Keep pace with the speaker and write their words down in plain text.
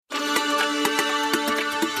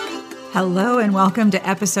Hello and welcome to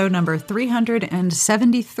episode number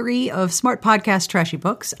 373 of Smart Podcast Trashy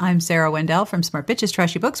Books. I'm Sarah Wendell from Smart Bitches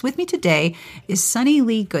Trashy Books. With me today is Sunny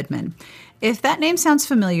Lee-Goodman. If that name sounds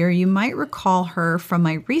familiar, you might recall her from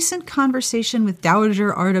my recent conversation with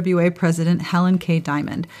Dowager RWA President Helen K.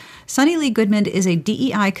 Diamond. Sunny Lee-Goodman is a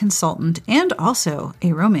DEI consultant and also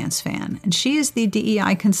a romance fan, and she is the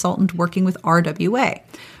DEI consultant working with RWA.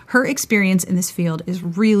 Her experience in this field is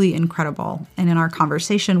really incredible, and in our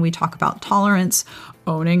conversation we talk about tolerance,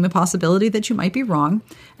 owning the possibility that you might be wrong,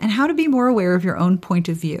 and how to be more aware of your own point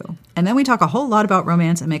of view. And then we talk a whole lot about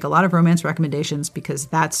romance and make a lot of romance recommendations because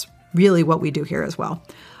that's really what we do here as well.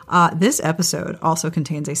 This episode also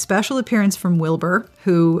contains a special appearance from Wilbur,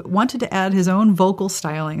 who wanted to add his own vocal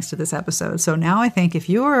stylings to this episode. So now I think if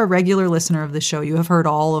you are a regular listener of the show, you have heard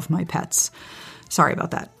all of my pets. Sorry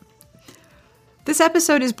about that. This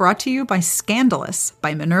episode is brought to you by Scandalous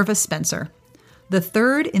by Minerva Spencer, the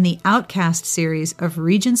third in the Outcast series of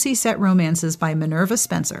Regency set romances by Minerva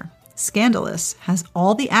Spencer. Scandalous has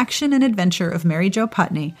all the action and adventure of Mary Jo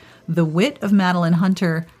Putney, the wit of Madeline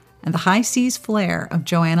Hunter, and the high seas flair of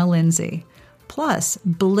Joanna Lindsay, plus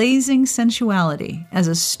blazing sensuality as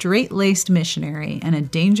a straight-laced missionary and a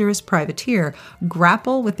dangerous privateer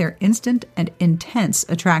grapple with their instant and intense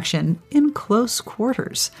attraction in close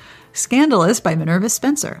quarters. Scandalous by Minerva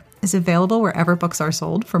Spencer is available wherever books are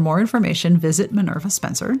sold. For more information, visit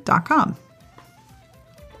minervaspencer.com.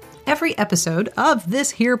 Every episode of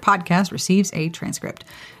this here podcast receives a transcript.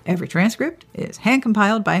 Every transcript is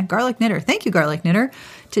hand-compiled by Garlic Knitter. Thank you, Garlic Knitter.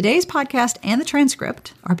 Today's podcast and the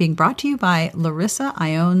transcript are being brought to you by Larissa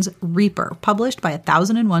Ione's Reaper, published by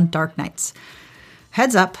 1001 Dark Nights.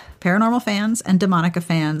 Heads up, paranormal fans and Demonica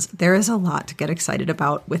fans, there is a lot to get excited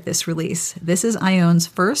about with this release. This is Ione's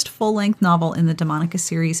first full-length novel in the Demonica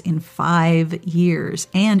series in 5 years,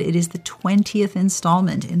 and it is the 20th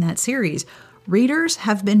installment in that series. Readers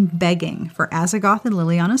have been begging for Azagoth and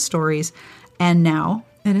Liliana's stories, and now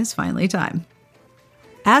it is finally time.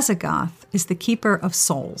 Azagoth is the keeper of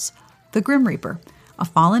souls, the Grim Reaper, a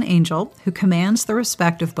fallen angel who commands the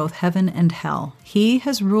respect of both heaven and hell. He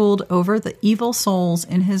has ruled over the evil souls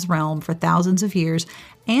in his realm for thousands of years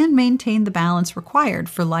and maintained the balance required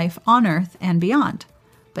for life on Earth and beyond.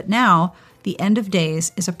 But now, the end of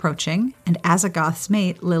days is approaching, and Azagoth's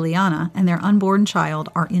mate, Liliana, and their unborn child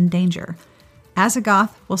are in danger.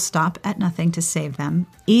 Azagoth will stop at nothing to save them,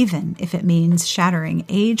 even if it means shattering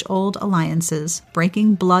age-old alliances,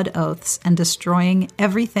 breaking blood oaths, and destroying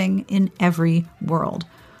everything in every world.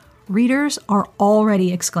 Readers are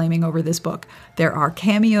already exclaiming over this book. There are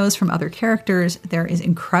cameos from other characters, there is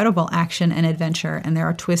incredible action and adventure, and there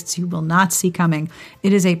are twists you will not see coming.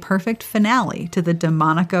 It is a perfect finale to the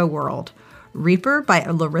Demonica world. Reaper by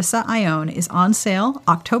Larissa Ione is on sale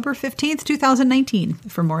October 15th, 2019.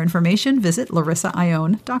 For more information, visit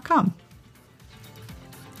larissaione.com.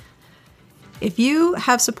 If you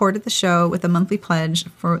have supported the show with a monthly pledge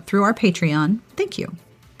through our Patreon, thank you.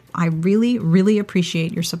 I really, really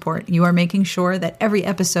appreciate your support. You are making sure that every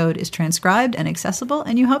episode is transcribed and accessible,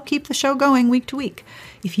 and you help keep the show going week to week.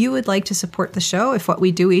 If you would like to support the show, if what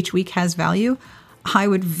we do each week has value, I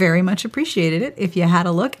would very much appreciate it if you had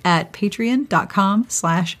a look at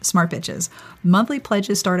patreon.com/smartbitches. Monthly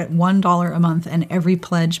pledges start at $1 a month, and every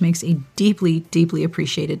pledge makes a deeply, deeply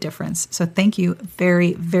appreciated difference. So thank you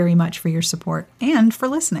very, very much for your support and for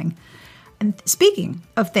listening. And speaking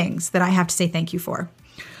of things that I have to say thank you for,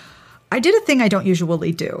 I did a thing I don't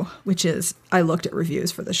usually do, which is I looked at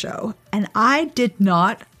reviews for the show, and I did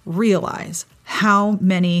not realize how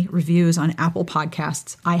many reviews on Apple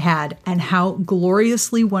Podcasts I had and how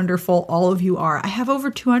gloriously wonderful all of you are. I have over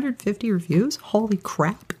 250 reviews. Holy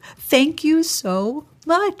crap. Thank you so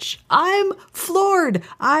much. I'm floored.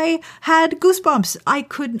 I had goosebumps.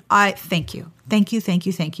 Thank you. Thank you, thank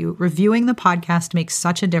you, thank you. Reviewing the podcast makes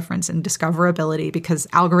such a difference in discoverability because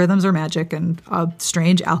algorithms are magic and a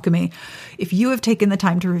strange alchemy. If you have taken the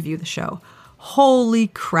time to review the show, holy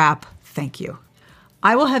crap, thank you.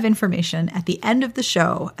 I will have information at the end of the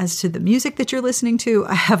show as to the music that you're listening to.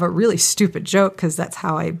 I have a really stupid joke because that's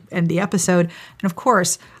how I end the episode. And of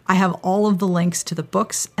course, I have all of the links to the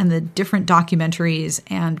books and the different documentaries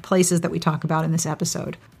and places that we talk about in this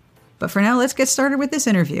episode. But for now, let's get started with this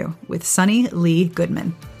interview with Sunny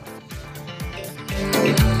Lee-Goodman.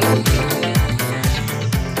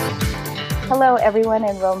 Hello, everyone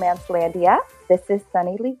in Romancelandia. This is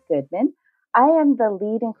Sunny Lee-Goodman. I am the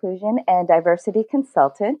lead inclusion and diversity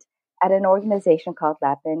consultant at an organization called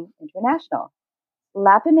Lapin International.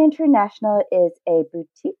 Lapin International is a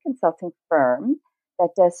boutique consulting firm that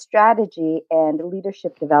does strategy and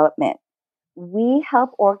leadership development. We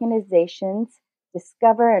help organizations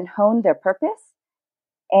discover and hone their purpose,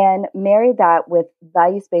 and marry that with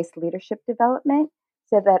values-based leadership development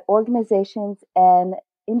so that organizations and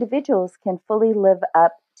individuals can fully live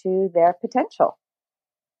up to their potential.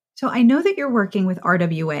 So I know that you're working with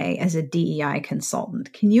RWA as a DEI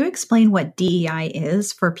consultant. Can you explain what DEI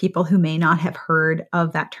is for people who may not have heard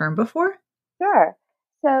of that term before? Sure.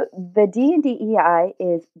 So the D in DEI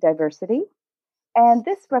is diversity, and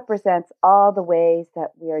this represents all the ways that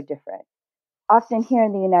we are different. Often here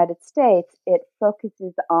in the United States, it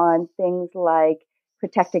focuses on things like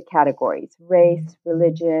protected categories, race,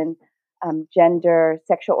 religion, gender,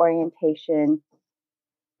 sexual orientation.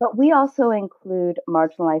 But we also include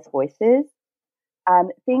marginalized voices,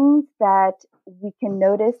 things that we can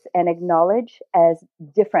notice and acknowledge as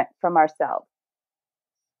different from ourselves.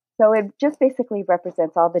 So it just basically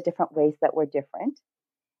represents all the different ways that we're different.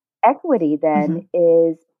 Equity then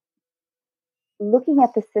is looking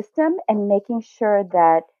at the system and making sure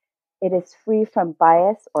that it is free from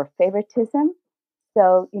bias or favoritism.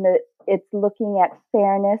 So, it's looking at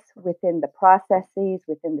fairness within the processes,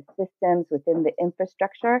 within the systems, within the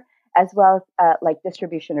infrastructure, as well as like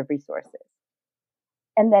distribution of resources.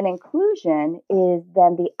 And then inclusion is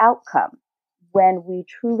then the outcome when we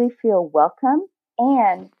truly feel welcome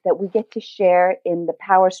and that we get to share in the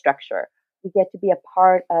power structure. We get to be a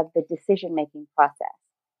part of the decision-making process.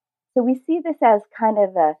 So we see this as kind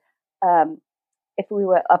of if we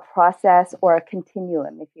were a process or a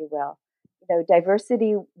continuum, if you will.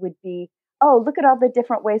 Diversity would be, oh, look at all the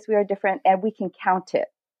different ways we are different, and we can count it,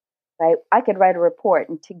 right? I could write a report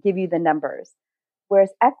and to give you the numbers. Whereas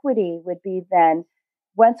equity would be then,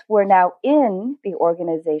 once we're now in the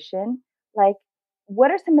organization, like,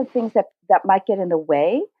 what are some of the things that might get in the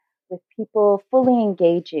way with people fully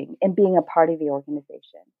engaging and being a part of the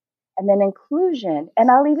organization? And then inclusion,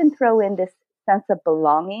 and I'll even throw in this sense of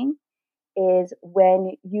belonging, is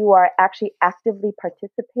when you are actually actively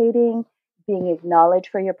participating, being acknowledged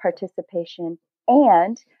for your participation,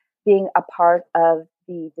 and being a part of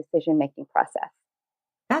the decision-making process.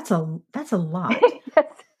 That's a lot.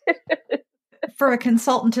 For a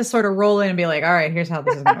consultant to sort of roll in and be like, all right, here's how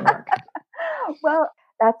this is going to work. Well,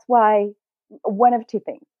 that's why one of two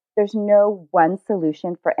things. There's no one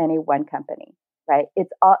solution for any one company, right?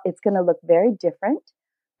 It's going to look very different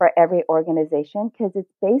for every organization because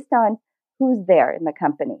it's based on who's there in the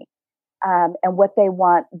company and what they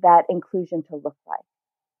want that inclusion to look like.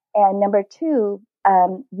 And number two,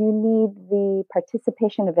 you need the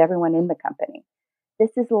participation of everyone in the company.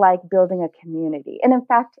 This is like building a community. And in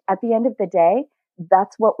fact, at the end of the day,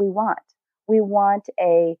 that's what we want. We want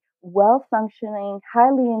a well-functioning,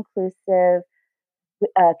 highly inclusive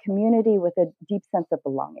community with a deep sense of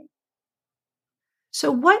belonging.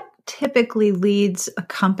 So what typically leads a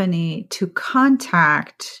company to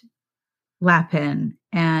contact Lapin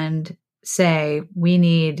and say, we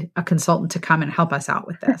need a consultant to come and help us out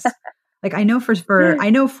with this? Like I know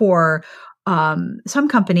for some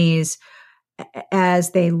companies,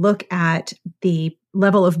 as they look at the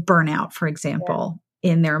level of burnout, for example,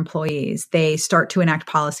 in their employees, they start to enact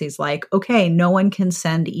policies like, okay, no one can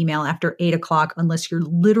send email after 8:00 unless you're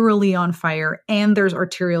literally on fire and there's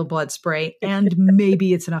arterial blood spray and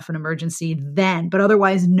maybe it's enough an emergency then. But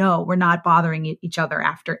otherwise, no, we're not bothering each other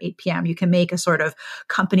after 8 p.m. You can make a sort of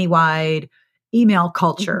company-wide email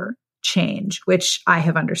culture change, which I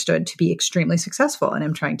have understood to be extremely successful and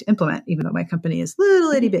I'm trying to implement, even though my company is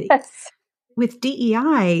little itty bitty. Yes. With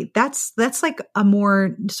DEI, that's like a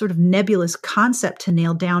more sort of nebulous concept to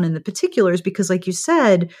nail down in the particulars, because like you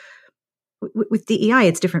said, with DEI,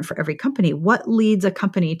 it's different for every company. What leads a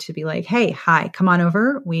company to be like, hey, hi, come on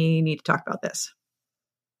over. We need to talk about this.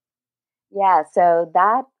 Yeah, so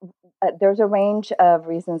that there's a range of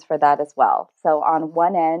reasons for that as well. So on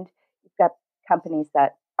one end, you've got companies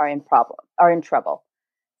that are in trouble.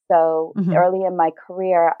 So early in my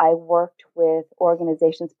career, I worked with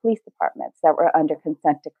organizations, police departments that were under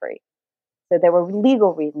consent decree. So there were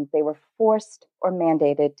legal reasons they were forced or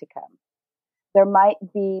mandated to come. There might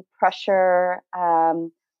be pressure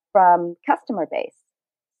from customer base.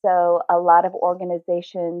 So a lot of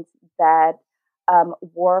organizations that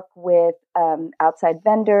work with outside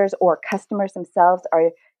vendors or customers themselves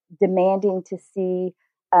are demanding to see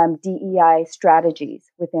DEI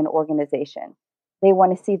strategies within organization. They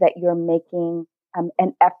want to see that you're making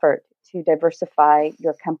an effort to diversify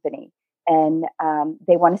your company, and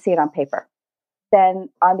they want to see it on paper. Then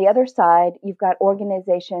on the other side, you've got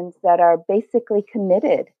organizations that are basically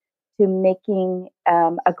committed to making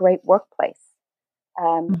a great workplace.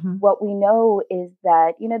 What we know is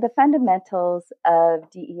that, the fundamentals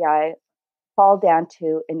of DEI fall down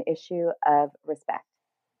to an issue of respect,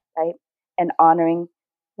 right? And honoring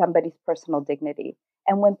somebody's personal dignity.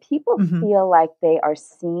 And when people Hmm. feel like they are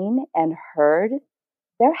seen and heard,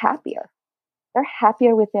 they're happier. They're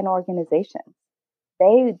happier within organizations.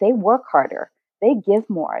 They work harder. They give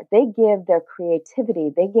more. They give their creativity.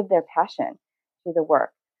 They give their passion to the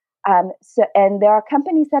work. And there are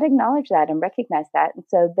companies that acknowledge that and recognize that, and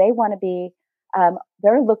so they want to be.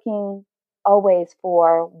 They're looking always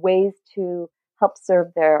for ways to help serve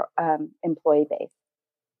their employee base.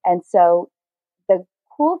 And so the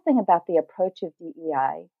cool thing about the approach of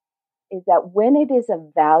DEI is that when it is a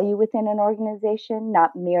value within an organization,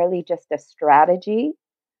 not merely just a strategy,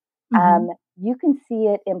 um, Hmm. you can see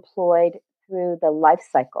it employed through the life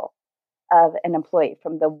cycle of an employee,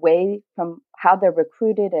 from how they're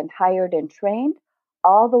recruited and hired and trained,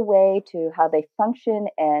 all the way to how they function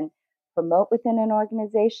and promote within an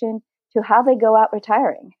organization, to how they go out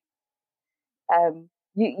retiring.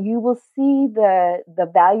 You will see the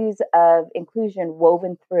values of inclusion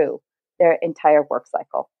woven through their entire work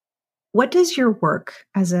cycle. What does your work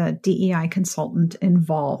as a DEI consultant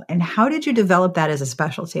involve, and how did you develop that as a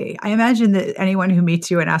specialty? I imagine that anyone who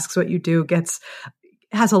meets you and asks what you do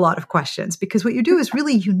has a lot of questions because what you do is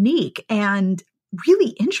really unique and really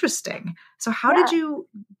interesting. So how did Yeah. you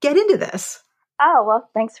get into this? Oh, well,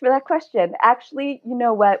 thanks for that question. Actually, you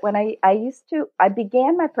know what? When I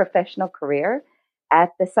began my professional career at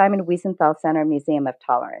the Simon Wiesenthal Center Museum of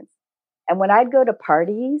Tolerance. And when I'd go to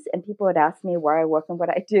parties and people would ask me where I work and what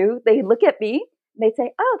I do, they look at me and they'd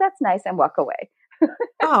say, "Oh, that's nice," and walk away.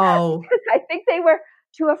 Oh, I think they were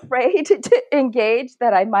too afraid to engage,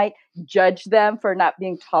 that I might judge them for not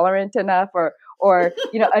being tolerant enough, or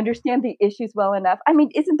understand the issues well enough. I mean,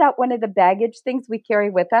 isn't that one of the baggage things we carry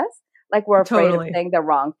with us? Like, we're afraid of totally. saying the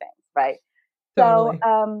wrong things, right? So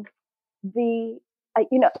Totally. the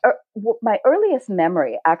my earliest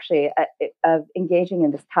memory actually of engaging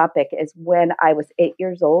in this topic is when I was 8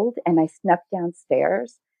 years old and I snuck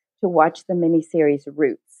downstairs to watch the miniseries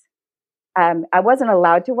Roots. I wasn't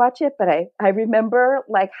allowed to watch it, but I remember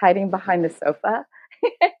like hiding behind the sofa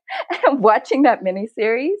and watching that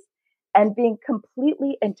miniseries and being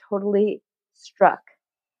completely and totally struck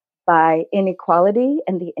by inequality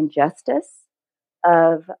and the injustice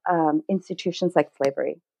of institutions like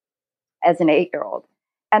slavery as an 8 year old.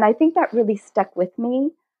 And I think that really stuck with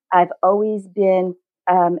me. I've always been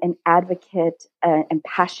an advocate and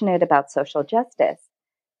passionate about social justice.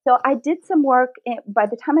 So I did some work. By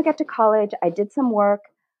the time I got to college, I did some work.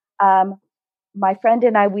 Um, my friend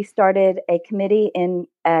and I, we started a committee in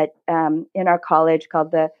our college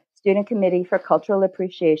called the Student Committee for Cultural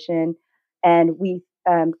Appreciation, and we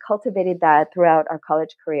cultivated that throughout our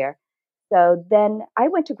college career. So then I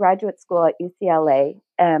went to graduate school at UCLA,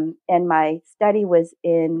 and my study was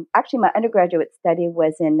my undergraduate study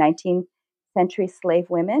was in 19th century slave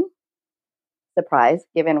women. Surprise,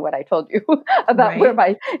 given what I told you about where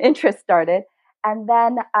Right. my interest started. And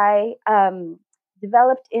then I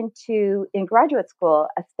developed in graduate school,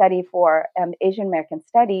 a study for Asian American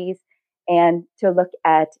studies and to look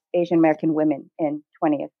at Asian American women in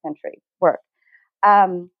 20th century work.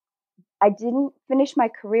 Um, I didn't finish my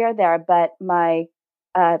career there, but my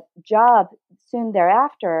job soon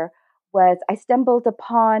thereafter was I stumbled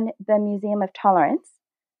upon the Museum of Tolerance,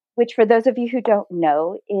 which, for those of you who don't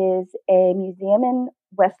know, is a museum in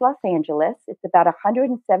West Los Angeles. It's about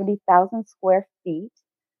 170,000 square feet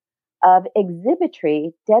of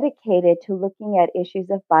exhibitry dedicated to looking at issues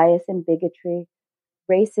of bias and bigotry,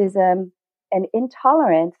 racism, and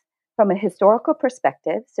intolerance from a historical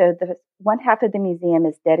perspective. So, the one half of the museum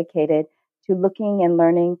is dedicated to looking and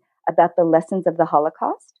learning about the lessons of the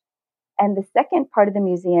Holocaust. And the second part of the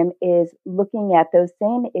museum is looking at those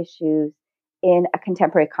same issues in a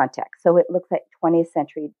contemporary context. So it looks at 20th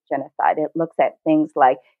century genocide. It looks at things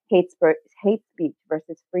like hate speech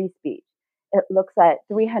versus free speech. It looks at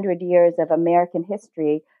 300 years of American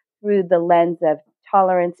history through the lens of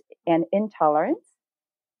tolerance and intolerance.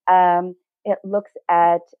 It looks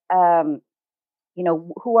at,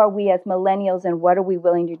 who are we as millennials and what are we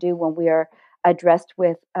willing to do when we are addressed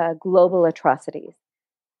with global atrocities.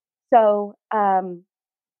 So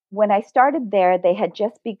when I started there, they had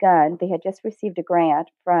just received a grant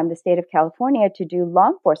from the state of California to do law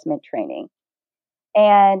enforcement training.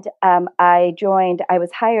 And I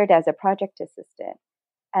was hired as a project assistant.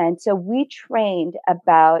 And so we trained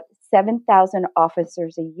about 7,000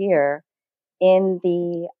 officers a year in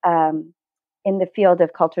the field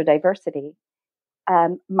of cultural diversity.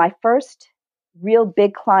 My first real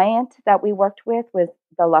big client that we worked with was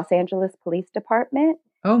the Los Angeles Police Department,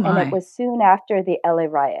 Oh and it my. was soon after the LA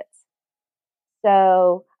riots.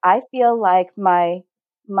 So I feel like my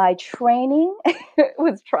my training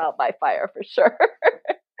was trial by fire for sure.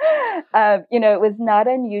 It was not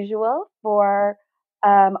unusual for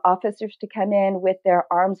officers to come in with their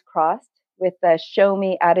arms crossed with a show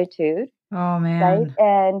me attitude. Oh, Right. man.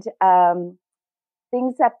 And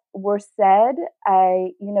things that were said,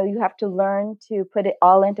 you have to learn to put it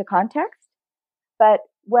all into context. But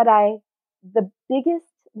the biggest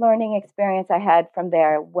learning experience I had from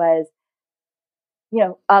there was,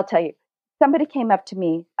 I'll tell you, somebody came up to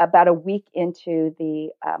me about a week into the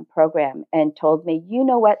program and told me, you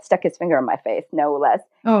know what, stuck his finger in my face, no less,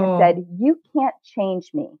 and said, you can't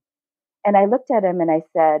change me. And I looked at him and I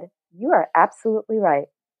said, you are absolutely right.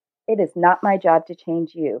 It is not my job to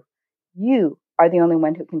change you. You are the only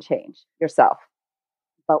one who can change yourself.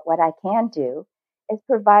 But what I can do is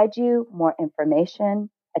provide you more information,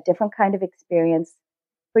 a different kind of experience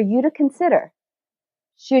for you to consider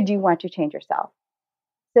should you want to change yourself.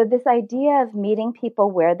 So this idea of meeting people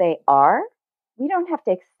where they are, we don't have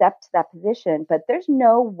to accept that position, but there's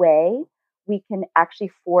no way we can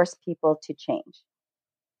actually force people to change.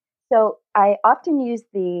 So I often use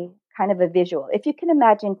the kind of a visual. If you can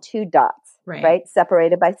imagine two dots, right,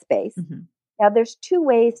 separated by space. Mm-hmm. Now there's two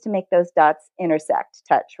ways to make those dots intersect,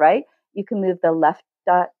 touch, right? You can move the left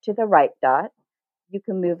dot to the right dot. You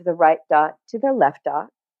can move the right dot to the left dot.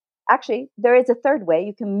 Actually, there is a third way.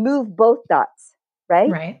 You can move both dots,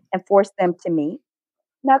 right? And force them to meet.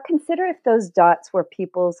 Now consider if those dots were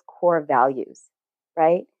people's core values,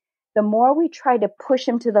 right? The more we try to push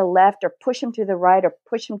them to the left or push them to the right or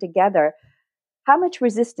push them together, how much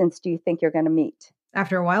resistance do you think you're going to meet?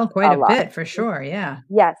 After a while, quite a bit, for sure. Yeah.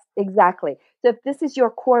 Yes, exactly. So if this is your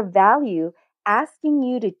core value, asking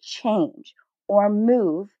you to change or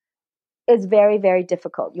move is very, very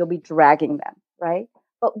difficult. You'll be dragging them, right?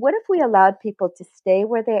 But what if we allowed people to stay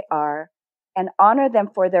where they are and honor them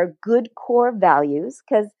for their good core values?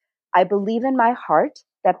 Because I believe in my heart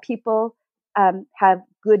that people have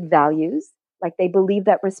good values, like they believe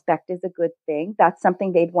that respect is a good thing. That's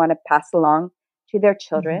something they'd want to pass along to their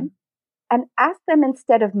children. Mm-hmm. And ask them,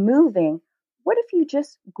 instead of moving, what if you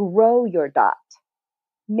just grow your dot?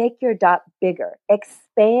 Make your dot bigger,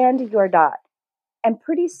 expand your dot. And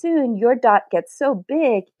pretty soon your dot gets so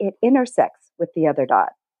big, it intersects with the other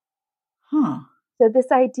dot. So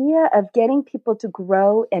this idea of getting people to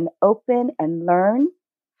grow and open and learn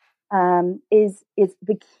is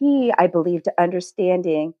the key, I believe, to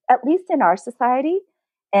understanding, at least in our society,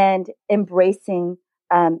 and embracing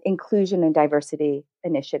inclusion and diversity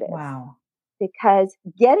initiatives. Wow. Because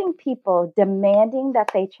getting people demanding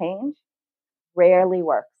that they change rarely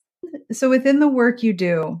works. So within the work you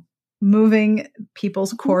do, moving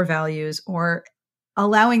people's core values or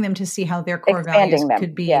allowing them to see how their core values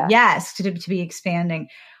could be, to be expanding.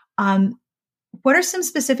 What are some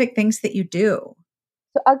specific things that you do?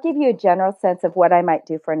 So I'll give you a general sense of what I might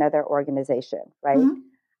do for another organization, right?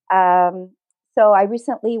 Mm-hmm. So I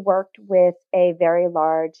recently worked with a very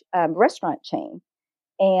large restaurant chain.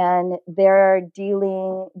 And they're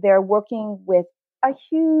working with a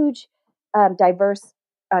huge, diverse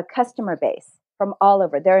customer base from all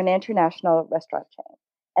over. They're an international restaurant chain.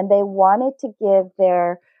 And they wanted to give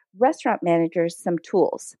their restaurant managers some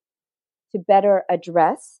tools to better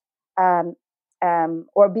address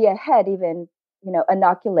or be ahead, even,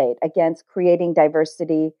 inoculate against creating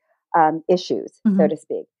diversity issues, so to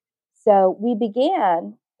speak. So we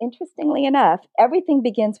began, interestingly enough, everything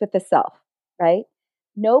begins with the self, right?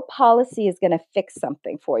 No policy is going to fix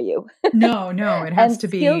something for you. No, it has to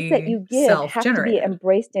be skills that you give have to be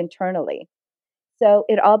embraced internally. So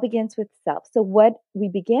it all begins with self. So what we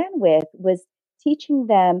began with was teaching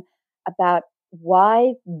them about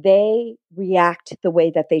why they react the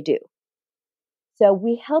way that they do. So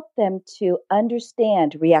we help them to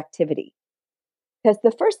understand reactivity. Because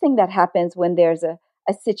the first thing that happens when there's a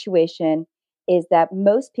situation is that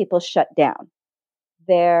most people shut down.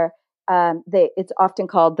 It's often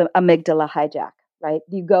called the amygdala hijack, right?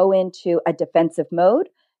 You go into a defensive mode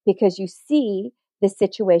because you see the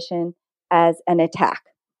situation as an attack.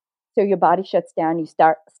 So your body shuts down, you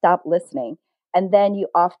stop listening, and then you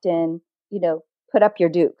often, put up your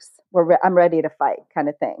dukes. I'm ready to fight, kind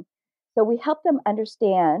of thing. So we help them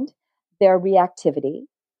understand their reactivity.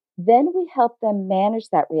 Then we help them manage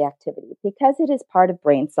that reactivity because it is part of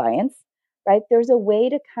brain science, right? There's a way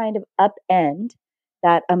to kind of upend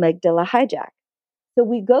that amygdala hijack. So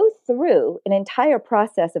we go through an entire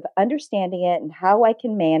process of understanding it and how I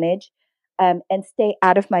can manage and stay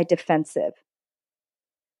out of my defensive.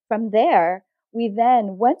 From there,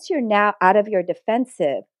 once you're now out of your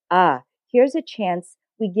defensive, here's a chance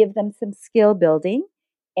we give them some skill building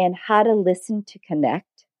and how to listen to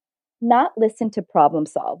connect, not listen to problem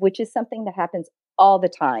solve, which is something that happens all the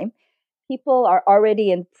time. People are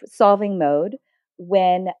already in solving mode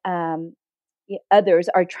when others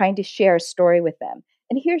are trying to share a story with them.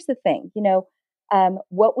 And here's the thing,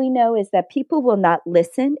 what we know is that people will not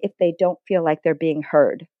listen if they don't feel like they're being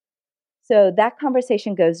heard. So that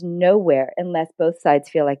conversation goes nowhere unless both sides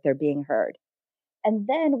feel like they're being heard. And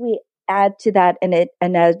then we add to that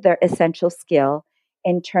another essential skill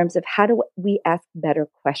in terms of how do we ask better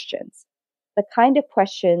questions. The kind of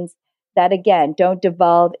questions that, again, don't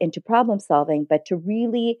devolve into problem solving, but to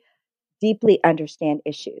really deeply understand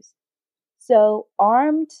issues. So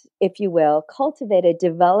armed, if you will, cultivated,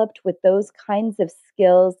 developed with those kinds of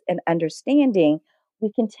skills and understanding,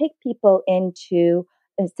 we can take people into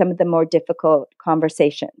some of the more difficult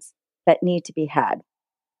conversations that need to be had.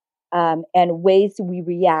 And ways we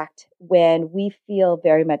react when we feel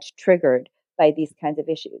very much triggered by these kinds of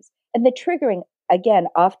issues. And the triggering, again,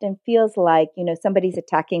 often feels like, somebody's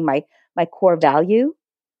attacking my core value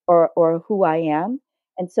or who I am.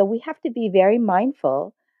 And so we have to be very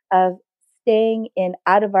mindful of staying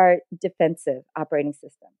out of our defensive operating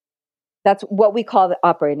system. That's what we call the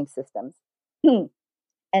operating systems.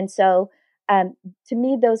 And so to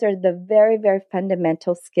me, those are the very, very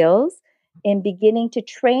fundamental skills in beginning to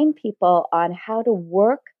train people on how to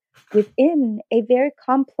work within a very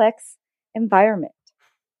complex environment.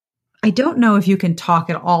 I don't know if you can talk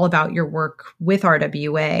at all about your work with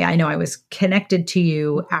RWA. I know I was connected to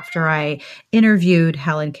you after I interviewed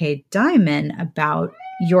Helen K. Diamond about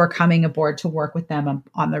your coming aboard to work with them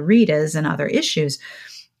on the RITAs and other issues.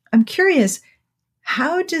 I'm curious,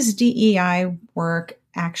 how does DEI work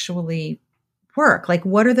actually work? Like,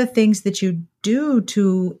 what are the things that you do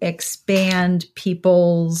to expand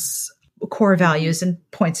people's core values and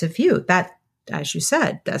points of view? That, as you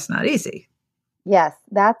said, that's not easy. Yes,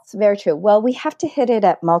 that's very true. Well, we have to hit it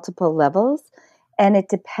at multiple levels, and it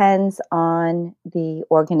depends on the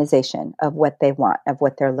organization of what they want, of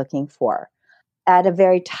what they're looking for. At a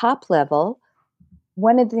very top level,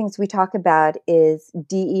 one of the things we talk about is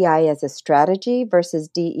DEI as a strategy versus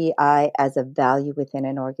DEI as a value within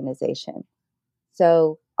an organization.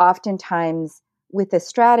 So oftentimes with a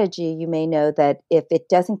strategy, you may know that if it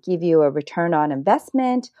doesn't give you a return on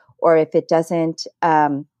investment, or if it doesn't,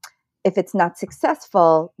 if it's not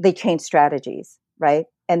successful, they change strategies, right?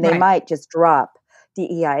 And they might just drop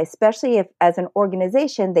DEI, especially if as an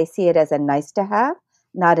organization, they see it as a nice to have,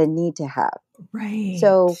 not a need to have. Right.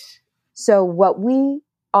 So what we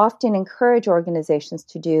often encourage organizations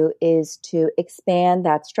to do is to expand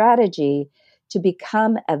that strategy to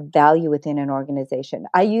become a value within an organization.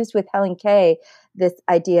 I used with Helen K this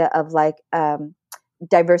idea of like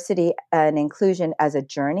diversity and inclusion as a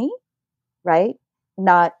journey, right?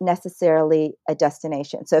 Not necessarily a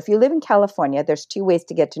destination. So if you live in California, there's two ways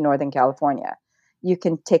to get to Northern California. You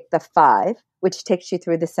can take the 5, which takes you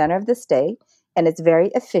through the center of the state, and it's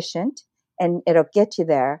very efficient and it'll get you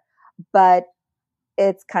there, but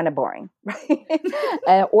it's kind of boring,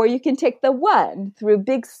 right? Or you can take the 1 through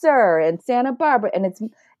Big Sur and Santa Barbara, and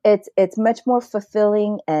it's much more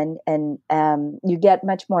fulfilling and you get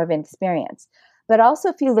much more of an experience. But also,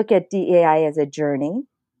 if you look at DEI as a journey,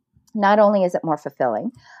 not only is it more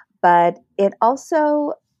fulfilling, but it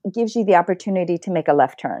also gives you the opportunity to make a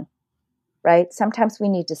left turn, right? Sometimes we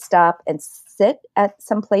need to stop and sit at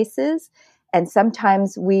some places, and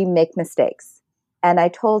sometimes we make mistakes. And I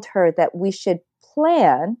told her that we should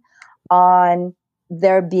plan on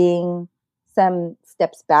there being some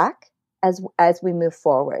steps back as we move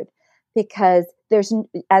forward, because there's,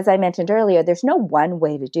 as I mentioned earlier, there's no one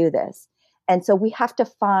way to do this. And so we have to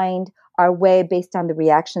find our way based on the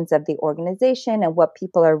reactions of the organization and what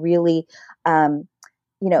people are really,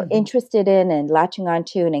 interested in and latching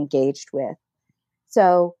onto and engaged with.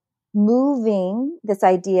 So moving this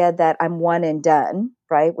idea that I'm one and done,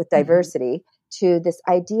 right, with diversity to this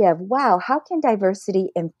idea of, wow, how can diversity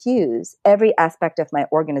infuse every aspect of my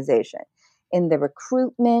organization in the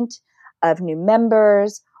recruitment of new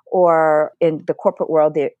members, or in the corporate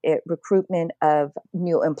world, the recruitment of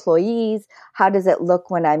new employees? How does it look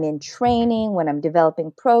when I'm in training, when I'm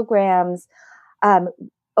developing programs?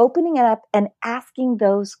 Opening it up and asking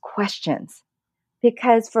those questions.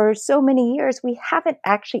 Because for so many years, we haven't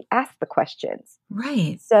actually asked the questions.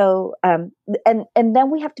 Right. So, and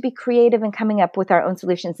then we have to be creative in coming up with our own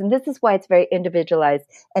solutions. And this is why it's very individualized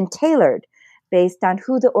and tailored based on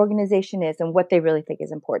who the organization is and what they really think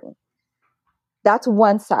is important. That's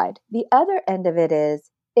one side. The other end of it is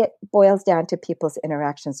it boils down to people's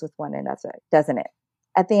interactions with one another, doesn't it?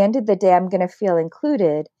 At the end of the day, I'm going to feel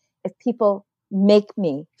included if people make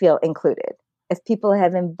me feel included, if people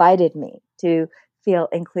have invited me to feel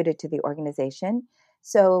included to the organization.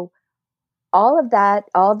 So all of that,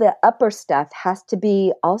 all the upper stuff has to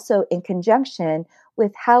be also in conjunction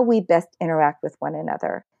with how we best interact with one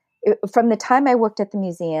another. From the time I worked at the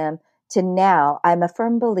museum to now, I'm a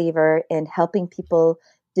firm believer in helping people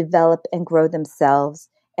develop and grow themselves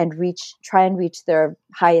and try and reach their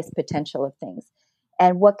highest potential of things.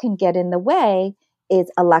 And what can get in the way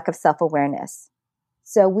is a lack of self-awareness.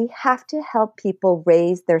 So we have to help people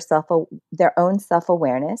raise their own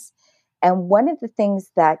self-awareness. And one of the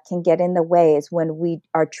things that can get in the way is when we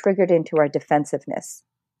are triggered into our defensiveness.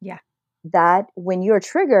 Yeah. That when you're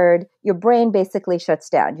triggered, your brain basically shuts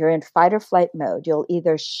down. You're in fight or flight mode. You'll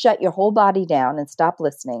either shut your whole body down and stop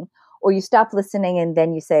listening, or you stop listening and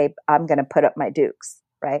then you say, I'm going to put up my dukes,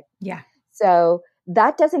 right? Yeah. So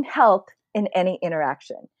that doesn't help in any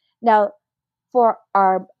interaction. Now, for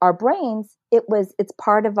our brains, it's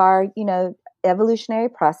part of our, evolutionary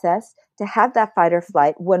process to have that fight or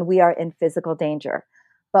flight when we are in physical danger.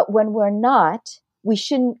 But when we're not, it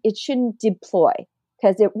shouldn't deploy,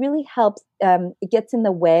 because it really helps, it gets in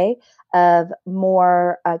the way of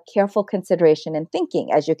more careful consideration and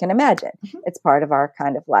thinking, as you can imagine. Mm-hmm. It's part of our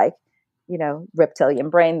kind of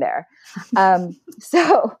reptilian brain there.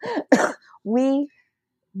 So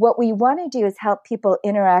what we want to do is help people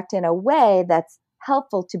interact in a way that's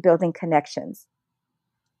helpful to building connections.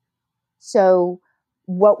 So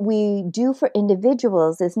what we do for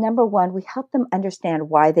individuals is, number one, we help them understand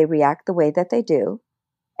why they react the way that they do.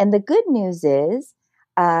 And the good news is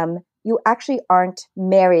you actually aren't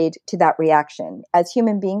married to that reaction. As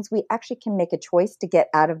human beings, we actually can make a choice to get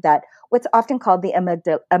out of that, what's often called the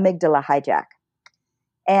amygdala hijack.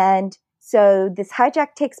 And so this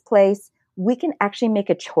hijack takes place. We can actually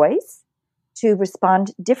make a choice to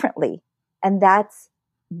respond differently. And that's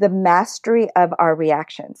the mastery of our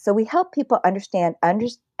reactions. So we help people understand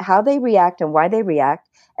how they react and why they react.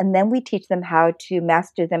 And then we teach them how to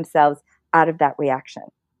master themselves out of that reaction.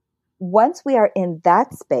 Once we are in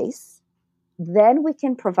that space, then we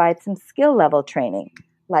can provide some skill level training,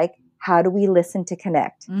 like how do we listen to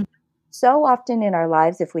connect? Mm-hmm. So often in our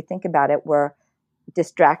lives, if we think about it, we're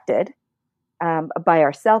distracted by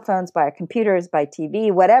our cell phones, by our computers, by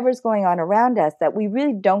TV, whatever's going on around us, that we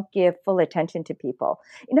really don't give full attention to people.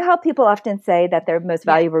 You know how people often say that their most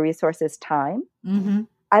valuable resource is time? Mm-hmm.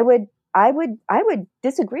 I would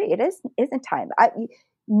disagree. It isn't time.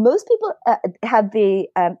 Most people have the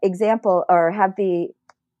example or have the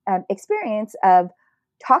experience of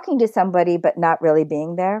talking to somebody but not really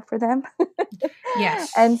being there for them.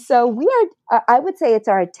 Yes. And so I would say it's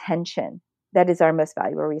our attention that is our most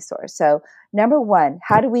valuable resource. So number one,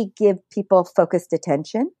 how do we give people focused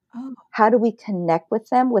attention? Oh. How do we connect with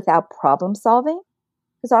them without problem solving?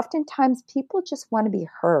 Because oftentimes people just want to be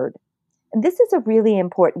heard. And this is a really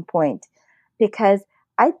important point, because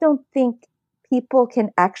I don't think people can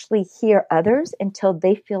actually hear others until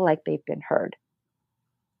they feel like they've been heard.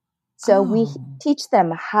 So we teach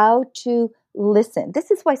them how to listen. This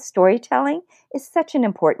is why storytelling is such an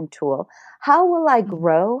important tool. How will I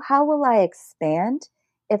grow? How will I expand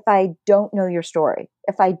if I don't know your story?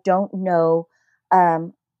 If I don't know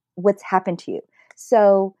what's happened to you?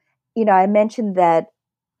 So, I mentioned that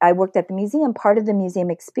I worked at the museum. Part of the museum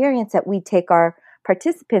experience that we take our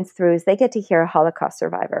participants through is they get to hear a Holocaust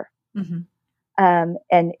survivor. Mm-hmm.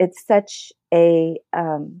 And it's such a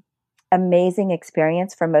amazing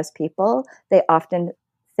experience for most people. They often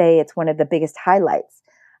say it's one of the biggest highlights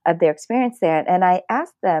of their experience there. And I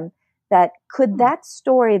asked them that, could that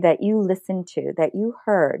story that you listened to, that you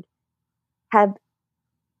heard, have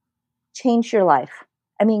changed your life?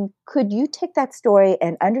 I mean, could you take that story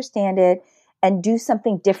and understand it and do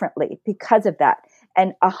something differently because of that?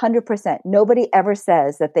 And 100%, nobody ever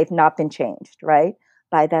says that they've not been changed, right,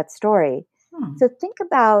 by that story. So think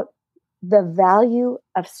about the value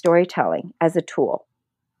of storytelling as a tool,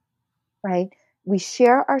 right? We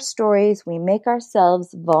share our stories. We make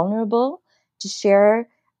ourselves vulnerable to share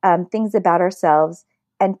things about ourselves.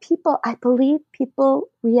 And I believe people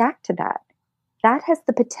react to that. That has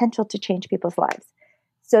the potential to change people's lives.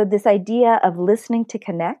 So this idea of listening to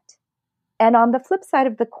connect. And on the flip side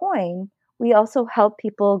of the coin, we also help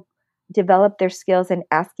people develop their skills in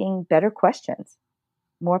asking better questions,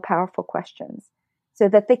 more powerful questions, so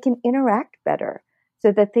that they can interact better,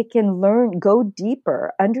 so that they can learn, go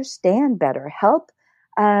deeper, understand better, help.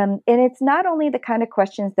 And it's not only the kind of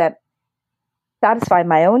questions that satisfy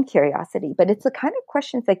my own curiosity, but it's the kind of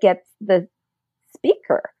questions that get the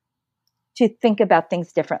speaker to think about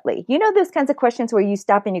things differently. You know, those kinds of questions where you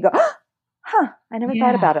stop and you go, I never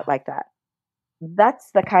thought about it like that.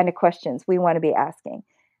 That's the kind of questions we want to be asking.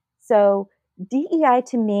 So DEI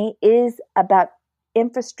to me is about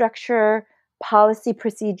infrastructure, policy,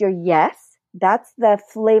 procedure, yes, that's the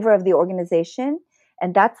flavor of the organization,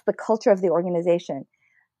 and that's the culture of the organization.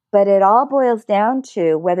 But it all boils down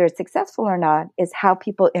to whether it's successful or not is how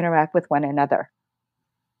people interact with one another.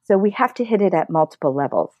 So we have to hit it at multiple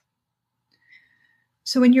levels.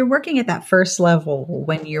 So when you're working at that first level,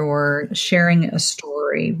 when you're sharing a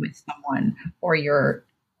story with someone or you're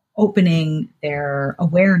opening their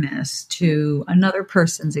awareness to another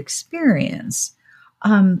person's experience,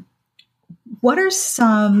 what are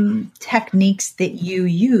some techniques that you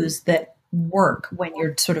use that work when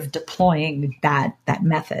you're sort of deploying that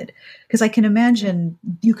method? Because I can imagine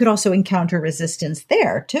you could also encounter resistance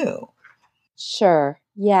there too. Sure.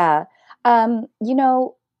 Yeah.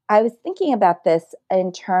 I was thinking about this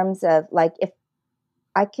in terms of like if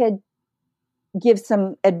I could give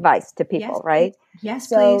some advice to people, Yes, right? Yes,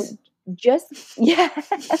 so please. Yeah.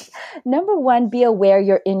 Number one, be aware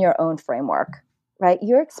you're in your own framework, right?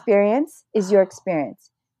 Your experience is your experience.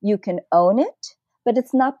 You can own it, but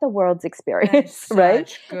it's not the world's experience, right?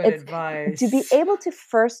 Such good It's advice. to be able to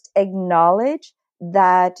first acknowledge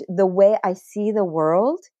that the way I see the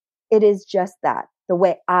world, it is just that, the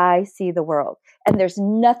way I see the world. And there's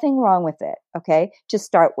nothing wrong with it, okay, to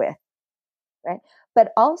start with, right?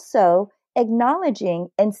 But also acknowledging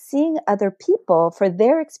and seeing other people for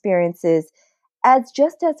their experiences as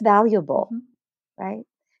just as valuable, right?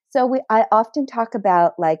 So I often talk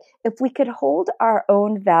about like if we could hold our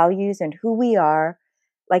own values and who we are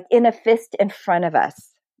like in a fist in front of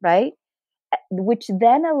us, right? Which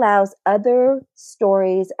then allows other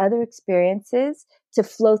stories, other experiences to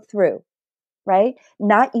flow through, right?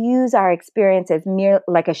 Not use our experience as mere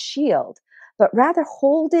like a shield, but rather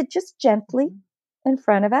hold it just gently in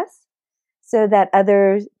front of us so that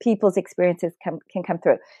other people's experiences can come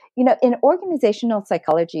through. You know, in organizational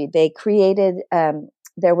psychology, they created,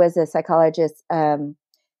 there was a psychologist, I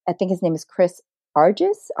think his name is Chris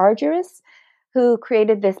Argyris, who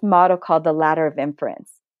created this model called the ladder of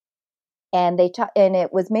inference. And and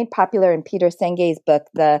it was made popular in Peter Senge's book,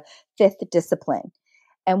 The Fifth Discipline.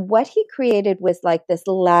 And what he created was like this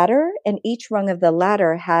ladder, and each rung of the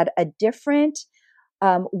ladder had a different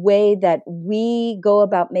way that we go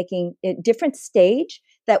about making a different stage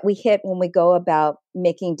that we hit when we go about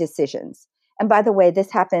making decisions. And by the way,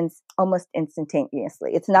 this happens almost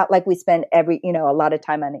instantaneously. It's not like we spend a lot of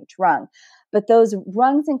time on each rung, but those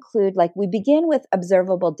rungs include like we begin with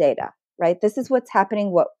observable data, right? This is what's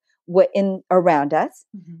happening, what in around us.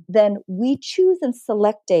 Then we choose and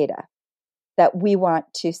select data that we want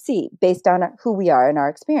to see based on who we are in our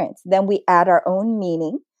experience. Then we add our own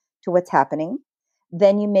meaning to what's happening.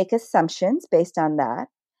 Then you make assumptions based on that.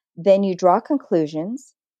 Then you draw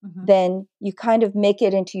conclusions. Then you kind of make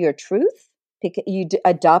it into your truth. You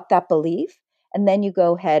adopt that belief, and then you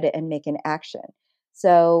go ahead and make an action.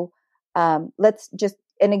 So let's just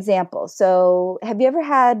an example. So have you ever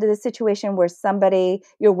had the situation where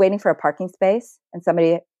you're waiting for a parking space and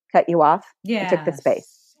somebody cut you off and took the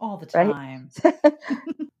space? All the time. Right?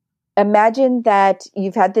 Imagine that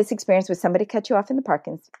you've had this experience with somebody cut you off in the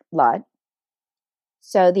parking lot.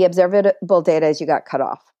 So the observable data is you got cut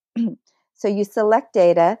off. So you select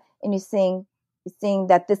data and you're seeing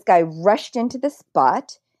that this guy rushed into the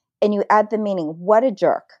spot, and you add the meaning, what a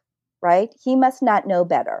jerk, right? He must not know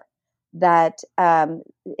better. That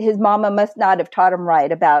his mama must not have taught him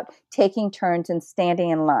right about taking turns and standing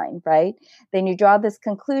in line, right? Then you draw this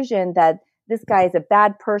conclusion that this guy is a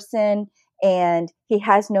bad person and he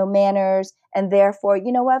has no manners, and therefore,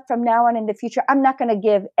 you know what, from now on in the future, I'm not going to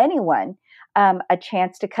give anyone a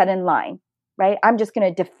chance to cut in line, right? I'm just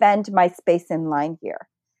going to defend my space in line here.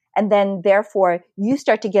 And then therefore, you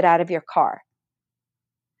start to get out of your car.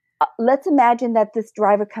 Let's imagine that this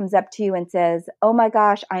driver comes up to you and says, oh my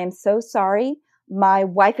gosh, I am so sorry. My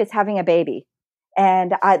wife is having a baby.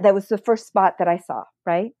 And that was the first spot that I saw,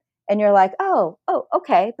 right? And you're like, oh,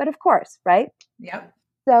 okay. But of course, right? Yep.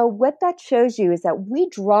 So what that shows you is that we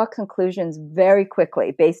draw conclusions very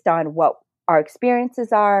quickly based on what our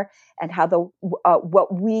experiences are and how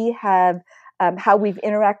what we have, how we've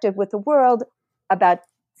interacted with the world about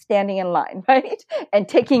standing in line, right? And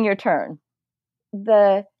taking your turn.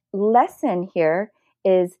 The lesson here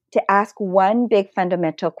is to ask one big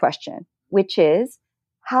fundamental question, which is,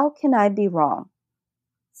 how can I be wrong?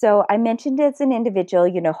 So I mentioned as an individual,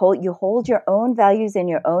 you hold your own values and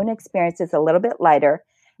your own experiences a little bit lighter,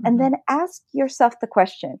 and then ask yourself the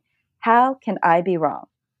question, how can I be wrong?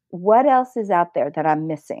 What else is out there that I'm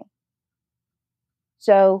missing?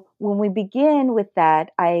 So when we begin with that,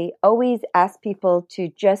 I always ask people to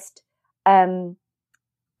just open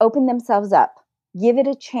themselves up, give it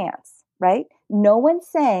a chance, right? No one's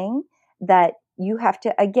saying that you have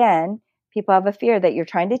to, again, people have a fear that you're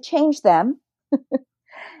trying to change them.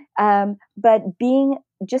 But being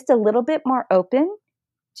just a little bit more open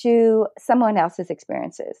to someone else's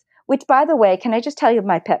experiences, which, by the way, can I just tell you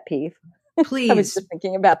my pet peeve? Please. I was just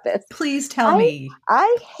thinking about this. Please tell me.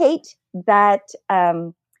 I hate that,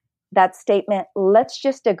 that statement, let's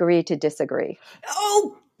just agree to disagree.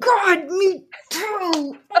 Oh, God, me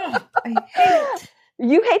too. Oh, I hate it.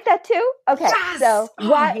 You hate that too? Okay. Yes! So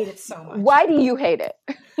I hate it so much. Why do you hate it?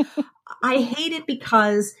 I hate it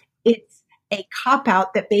because it's a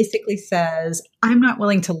cop-out that basically says, I'm not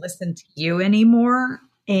willing to listen to you anymore,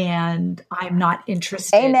 and I'm not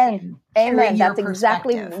interested in hearing your That's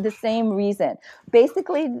exactly the same reason.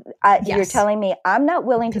 Basically, you're telling me I'm not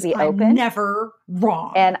willing to be open. I'm never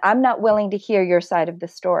wrong. And I'm not willing to hear your side of the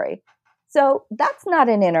story. So that's not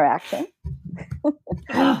an interaction.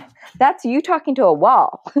 That's you talking to a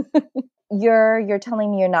wall. You're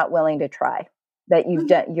telling me you're not willing to try, that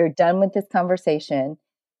you're done with this conversation.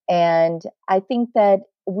 And I think that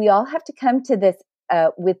we all have to come to this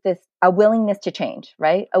with a willingness to change,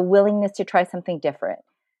 right? A willingness to try something different.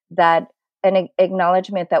 That an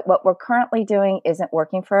acknowledgement that what we're currently doing isn't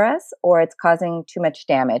working for us, or it's causing too much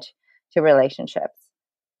damage to relationships,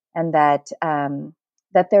 and that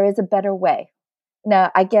that there is a better way.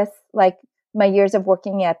 Now, I guess like my years of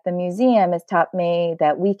working at the museum has taught me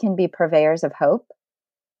that we can be purveyors of hope,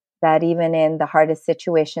 that even in the hardest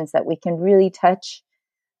situations that we can really touch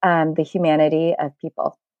the humanity of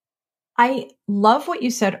people. I love what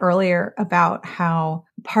you said earlier about how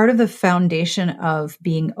part of the foundation of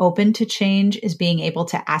being open to change is being able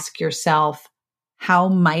to ask yourself, how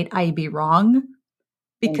might I be wrong?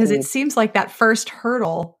 Because Indeed. It seems like that first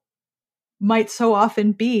hurdle might so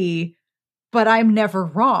often be, but I'm never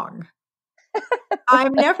wrong.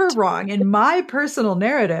 I'm never wrong. In my personal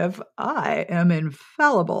narrative, I am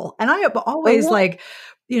infallible. And I am always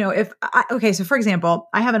so for example,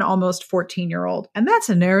 I have an almost 14-year-old, and that's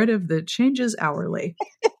a narrative that changes hourly.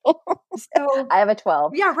 So I have a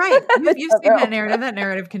 12. Yeah, right. You've seen that narrative. That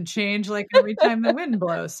narrative can change like every time the wind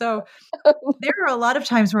blows. So there are a lot of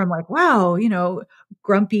times where I'm like, wow,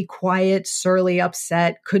 grumpy, quiet, surly,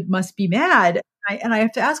 upset, must be mad. And I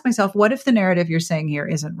have to ask myself, what if the narrative you're saying here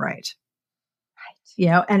isn't right?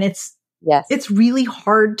 And it's really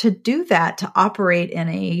hard to do that, to operate in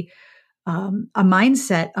a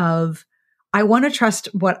mindset of, I want to trust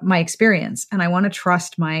what my experience, and I want to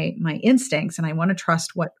trust my instincts, and I want to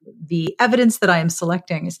trust what the evidence that I am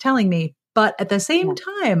selecting is telling me. But at the same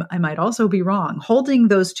time, I might also be wrong. Holding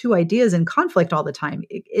those two ideas in conflict all the time,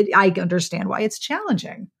 I understand why it's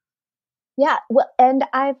challenging. Yeah. Well, and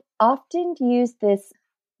I've often used this,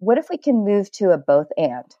 what if we can move to a both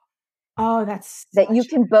and? Oh, that's that you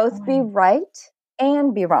can both be right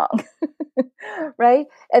and be wrong. Right?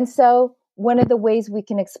 And so one of the ways we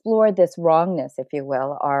can explore this wrongness, if you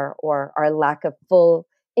will, or our lack of full,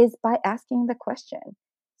 is by asking the question.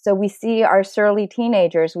 So we see our surly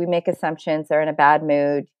teenagers, we make assumptions, they're in a bad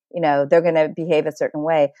mood, they're going to behave a certain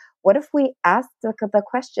way. What if we ask the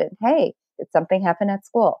question, hey, did something happen at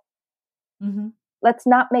school? Mm-hmm. Let's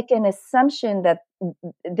not make an assumption that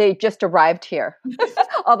they just arrived here,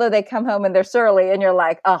 although they come home and they're surly and you're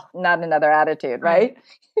like, oh, not another attitude, right?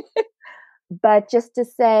 But just to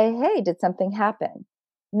say, hey, did something happen?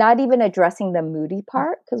 Not even addressing the moody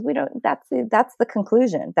part, because we don't, that's the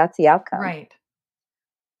conclusion. That's the outcome. Right.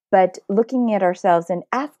 But looking at ourselves and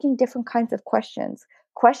asking different kinds of questions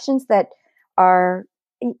that are,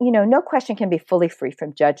 no question can be fully free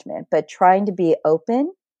from judgment, but trying to be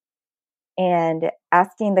open and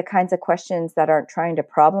asking the kinds of questions that aren't trying to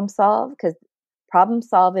problem solve, because problem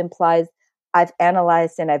solve implies I've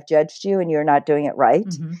analyzed and I've judged you and you're not doing it right.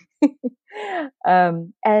 Mm-hmm.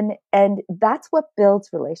 And that's what builds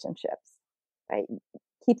relationships, right?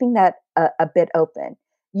 Keeping that a bit open.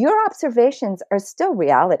 Your observations are still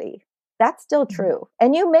reality. That's still true.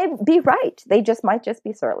 And you may be right. They might just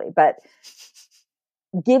be surly, but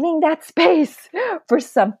giving that space for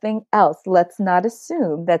something else. Let's not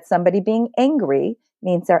assume that somebody being angry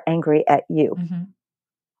means they're angry at you. Mm-hmm.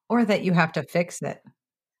 Or that you have to fix it.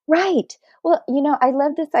 Right. Well, I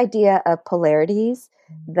love this idea of polarities,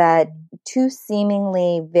 that two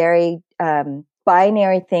seemingly very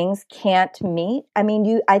binary things can't meet. I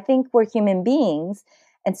mean, I think we're human beings.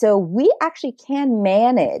 And so we actually can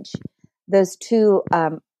manage those two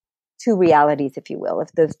realities, if you will,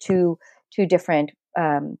 if those two different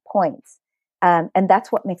points. And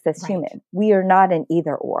that's what makes us human. We are not an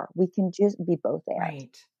either or. We can just be both and.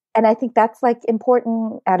 Right. And I think that's like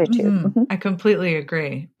important attitude. Mm-hmm. Mm-hmm. I completely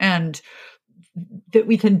agree. And that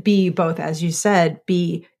we can be both, as you said,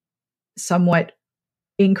 be somewhat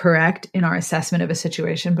incorrect in our assessment of a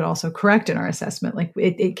situation, but also correct in our assessment. Like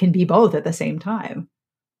it can be both at the same time.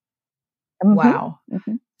 Mm-hmm. Wow.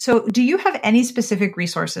 Mm-hmm. So do you have any specific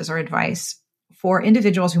resources or advice for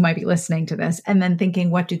individuals who might be listening to this and then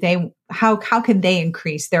thinking, how can they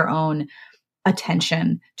increase their own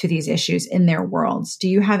attention to these issues in their worlds? Do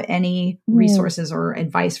you have any resources or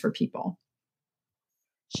advice for people?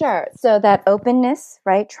 Sure. So that openness,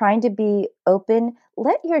 right? Trying to be open,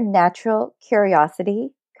 let your natural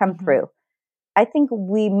curiosity come through. I think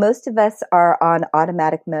most of us are on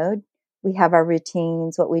automatic mode. We have our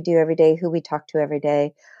routines, what we do every day, who we talk to every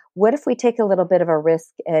day. What if we take a little bit of a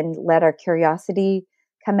risk and let our curiosity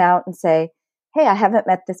come out and say, hey, I haven't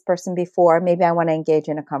met this person before. Maybe I want to engage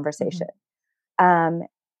in a conversation. Attend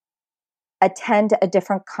a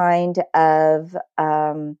different kind of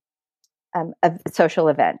a social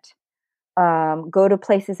event. Go to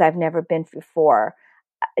places I've never been before.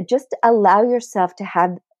 Just allow yourself to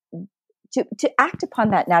have to act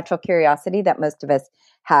upon that natural curiosity that most of us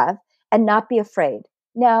have and not be afraid.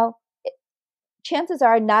 Now, chances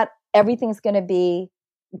are not everything's going to be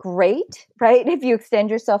great, right? If you extend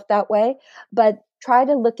yourself that way, but try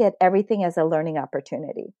to look at everything as a learning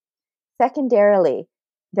opportunity. Secondarily,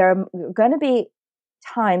 there are going to be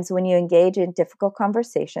times when you engage in difficult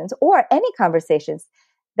conversations or any conversations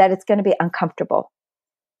that it's going to be uncomfortable.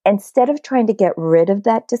 Instead of trying to get rid of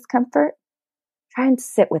that discomfort, try and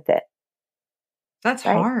sit with it. That's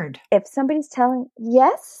right? hard. If somebody's telling,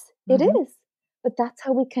 yes, it is. But that's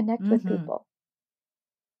how we connect with people,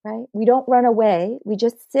 right? We don't run away. We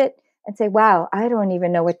just sit and say, wow, I don't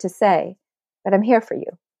even know what to say, but I'm here for you,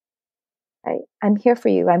 right? I'm here for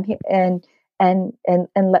you. I'm here and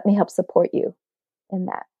let me help support you in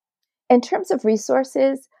that. In terms of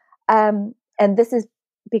resources, and this is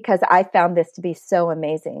because I found this to be so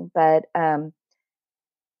amazing, but there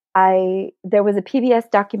was a PBS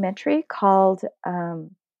documentary called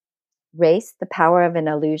Race, The Power of an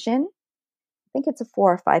Illusion. I think it's a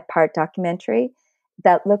 4 or 5 part documentary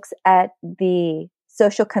that looks at the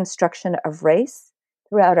social construction of race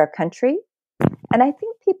throughout our country. And I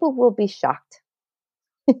think people will be shocked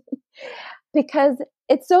because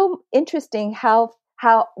it's so interesting how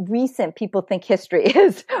recent people think history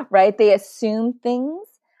is, right? They assume things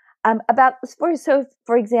about, for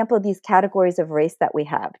example, these categories of race that we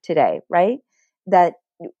have today, right? That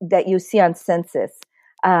you see on census,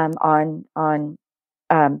 on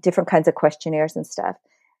different kinds of questionnaires and stuff.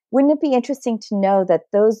 Wouldn't it be interesting to know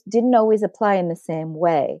that those didn't always apply in the same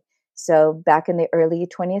way? So back in the early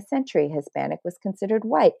 20th century, Hispanic was considered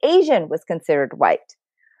white, Asian was considered white,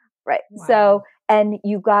 right? Wow. So, and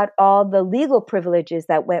you got all the legal privileges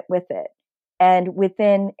that went with it. And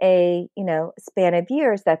within a, span of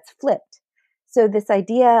years, that's flipped. So this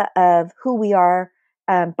idea of who we are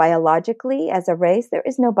biologically as a race, there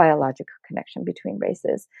is no biological connection between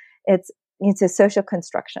races. It's a social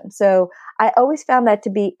construction. So I always found that to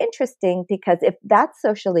be interesting because if that's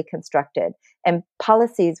socially constructed and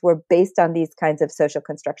policies were based on these kinds of social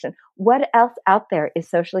construction, what else out there is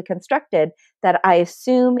socially constructed that I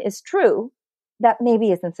assume is true that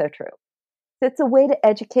maybe isn't so true? So it's a way to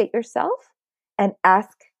educate yourself and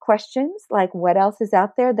ask questions like, what else is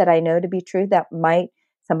out there that I know to be true that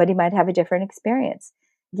somebody might have a different experience?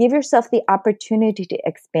 Give yourself the opportunity to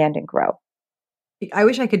expand and grow. I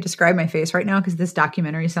wish I could describe my face right now because this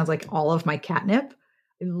documentary sounds like all of my catnip.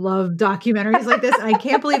 I love documentaries like this. I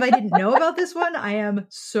can't believe I didn't know about this one. I am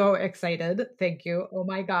so excited. Thank you. Oh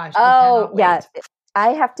my gosh. Oh, yeah. I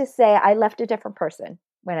have to say I left a different person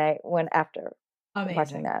after Amazing.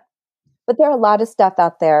 Watching that. But there are a lot of stuff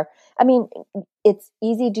out there. I mean, it's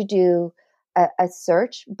easy to do a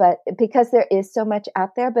search, but because there is so much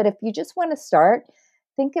out there. But if you just want to start,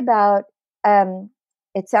 think about,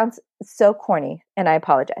 it sounds so corny and I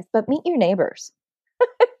apologize, but meet your neighbors,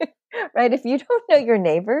 right? If you don't know your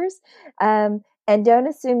neighbors, and don't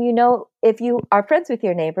assume, if you are friends with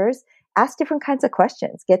your neighbors, ask different kinds of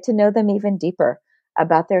questions, get to know them even deeper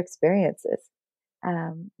about their experiences,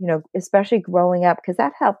 especially growing up, because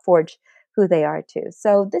that helped forge who they are too.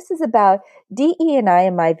 So this is about DE&I,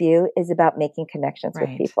 in my view, is about making connections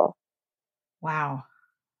with people. Wow.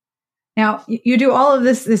 Now, you do all of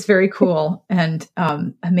this very cool and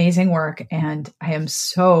amazing work, and I am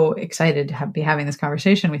so excited to be having this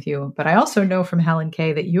conversation with you. But I also know from Helen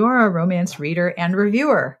Kay that you are a romance reader and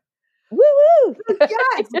reviewer. Woo-woo!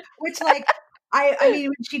 Yes, which I mean,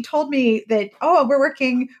 when she told me that, we're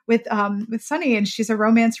working with Sunny and she's a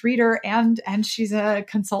romance reader and she's a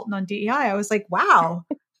consultant on DEI, I was like, wow.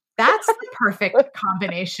 That's the perfect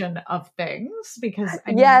combination of things because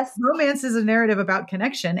yes, romance is a narrative about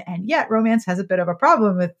connection, and yet romance has a bit of a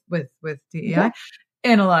problem with DEI.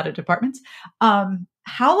 in a lot of departments.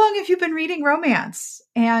 How long have you been reading romance?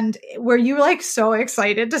 And were you like so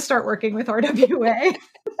excited to start working with RWA?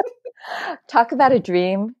 Talk about a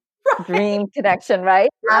dream connection, right?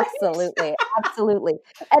 Right. Absolutely. Absolutely.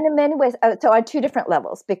 And in many ways, so on two different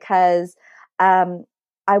levels, because I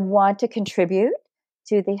want to contribute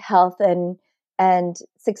to the health and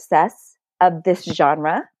success of this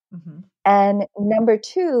genre. Mm-hmm. And number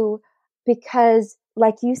two, because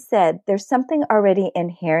like you said, there's something already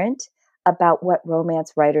inherent about what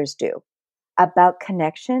romance writers do, about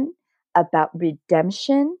connection, about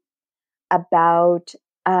redemption, about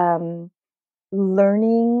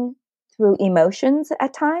learning through emotions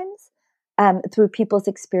at times, through people's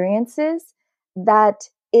experiences, that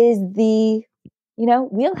is the,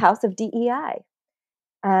 wheelhouse of DEI.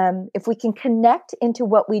 If we can connect into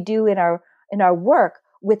what we do in our work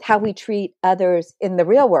with how we treat others in the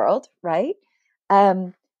real world, right?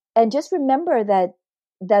 And just remember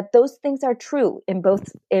that those things are true in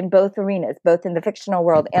both arenas, both in the fictional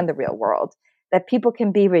world and the real world. That people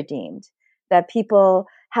can be redeemed. That people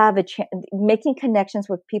have making connections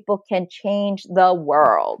with people can change the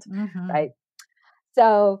world, right?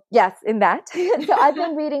 So yes, in that. So I've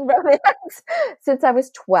been reading romance since I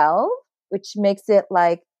was 12, which makes it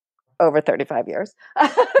like over 35 years.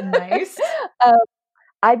 Nice.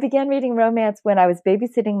 I began reading romance when I was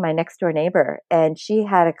babysitting my next door neighbor, and she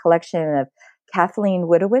had a collection of Kathleen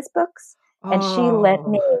Woodiwiss books, and she lent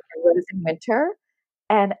me Rose in Winter.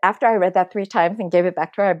 And after I read that 3 times and gave it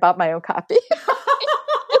back to her, I bought my own copy.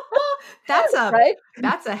 Right?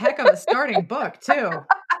 That's a heck of a starting book too.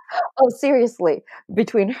 Oh, seriously.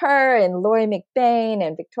 Between her and Laurie McBain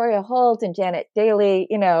and Victoria Holt and Janet Daly,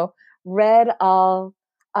 read all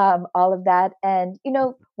of that. And,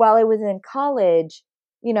 while I was in college,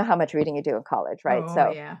 you know how much reading you do in college, right? Oh,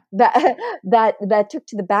 so yeah. that took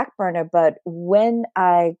to the back burner. But when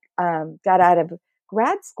I got out of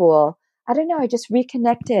grad school, I don't know, I just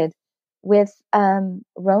reconnected with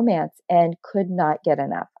romance and could not get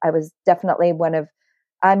enough. I was definitely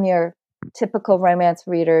I'm your typical romance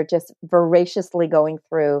reader, just voraciously going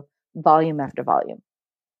through volume after volume.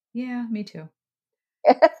 Yeah, me too.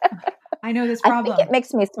 I know this I problem. think it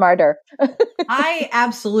makes me smarter. I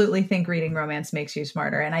absolutely think reading romance makes you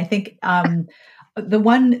smarter. And I think the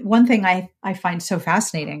one thing I find so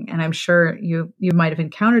fascinating, and I'm sure you might have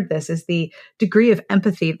encountered this, is the degree of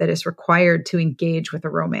empathy that is required to engage with a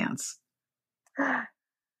romance.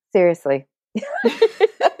 Seriously.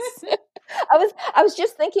 I was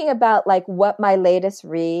just thinking about like what my latest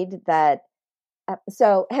read that.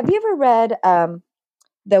 So have you ever read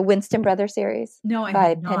the Winston Brothers series? No, I by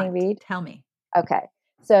have not. Penny Reed? Tell me. Okay.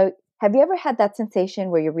 So have you ever had that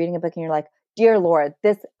sensation where you're reading a book and you're like, dear Lord,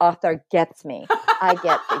 this author gets me. I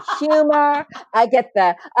get the humor. I get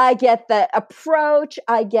the approach.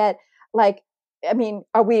 I get like, I mean,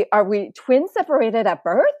 are we twins separated at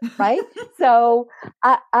birth? Right. So,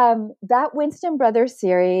 that Winston Brothers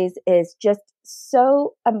series is just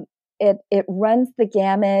so, it runs the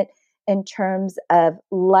gamut in terms of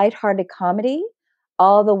lighthearted comedy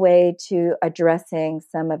all the way to addressing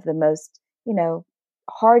some of the most,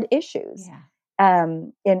 hard issues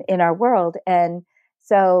in our world. And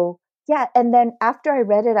so, yeah. And then after I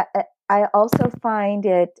read it, I also find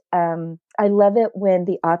it, I love it when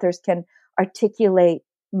the authors can articulate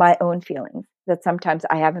my own feelings that sometimes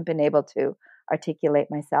I haven't been able to articulate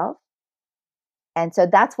myself. And so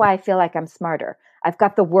that's why I feel like I'm smarter. I've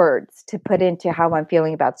got the words to put into how I'm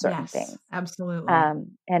feeling about certain things. Absolutely.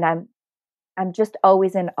 And I'm just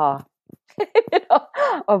always in awe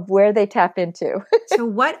of where they tap into. So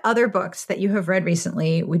what other books that you have read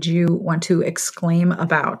recently would you want to exclaim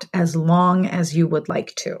about as long as you would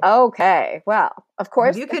like to? Okay. Well, of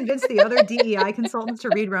course. Have you convinced the other DEI consultants to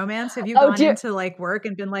read romance? Have you gone into like work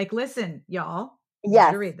and been like, listen, y'all,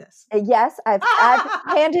 yes, to read this? Yes. I've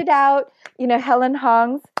handed out, Helen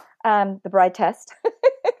Hong's The Bride Test.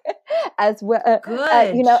 As well, as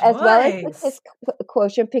well as his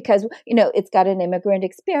quotient, because it's got an immigrant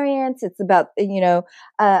experience. It's about a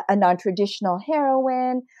non-traditional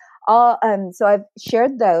heroine. So I've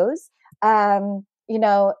shared those, and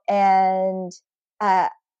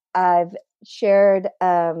I've shared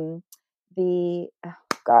the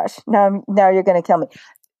now you're going to kill me.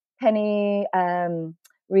 Penny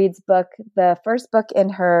Reed's book, the first book in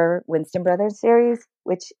her Winston Brothers series,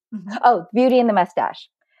 which Beauty and the Mustache.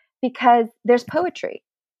 Because there's poetry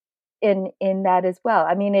in that as well.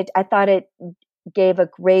 I mean, I thought it gave a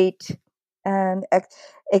great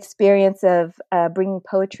experience of bringing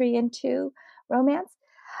poetry into romance.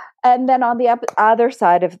 And then on the other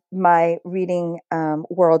side of my reading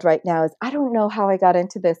world right now is, I don't know how I got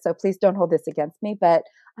into this, so please don't hold this against me, but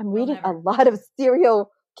I'm reading a lot of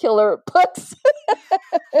serial killer books.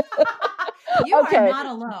 You are not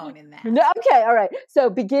alone in that. Okay, all right. So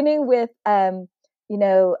beginning with, Brenda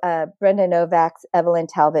Novak's Evelyn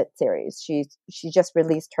Talbot series. She just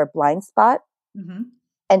released her Blind Spot. Mm-hmm.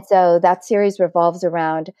 And so that series revolves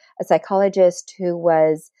around a psychologist who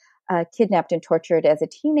was kidnapped and tortured as a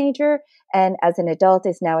teenager, and as an adult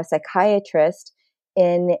is now a psychiatrist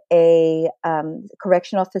in a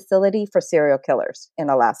correctional facility for serial killers in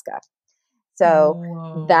Alaska.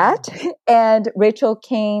 So that and Rachel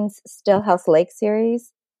Kane's Stillhouse Lake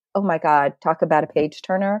series. Oh my God, talk about a page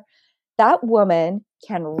turner. That woman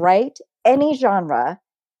can write any genre,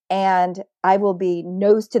 and I will be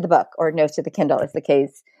nose to the book or nose to the Kindle, as the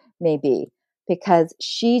case may be, because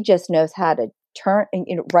she just knows how to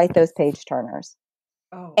write those page turners.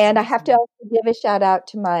 Oh, and awesome. I have to also give a shout out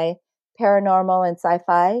to my paranormal and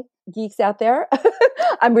sci-fi geeks out there.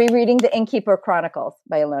 I'm rereading The Innkeeper Chronicles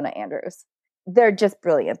by Ilona Andrews. They're just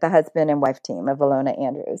brilliant, the husband and wife team of Ilona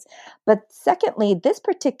Andrews. But secondly, this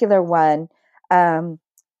particular one,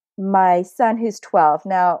 my son who's 12,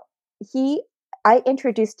 now I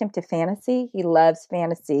introduced him to fantasy. He loves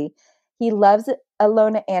fantasy. He loves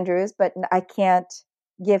Ilona Andrews, but I can't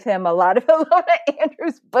give him a lot of Ilona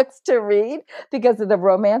Andrews books to read because of the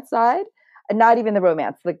romance side. Not even the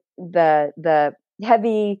romance, the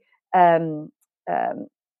heavy,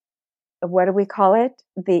 what do we call it?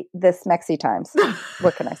 The smexy times.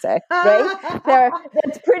 What can I say? Right?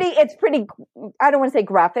 It's pretty, I don't want to say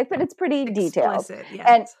graphic, but it's pretty detailed. Yes.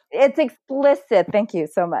 And it's explicit. Thank you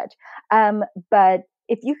so much. But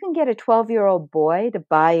if you can get a 12-year-old boy to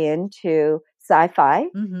buy into sci-fi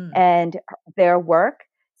and their work,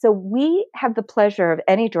 so we have the pleasure of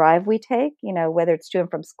any drive we take, whether it's to and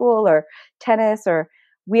from school or tennis, or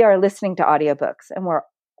we are listening to audiobooks, and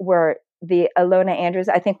we're the Ilona Andrews.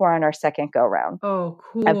 I think we're on our second go round. Oh,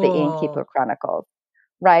 cool. Of the Innkeeper Chronicles.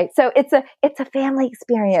 Right. So it's a family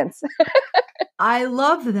experience. I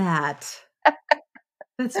love that.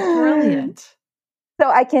 That's brilliant. So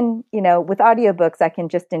I can, with audiobooks, I can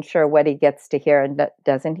just ensure what he gets to hear and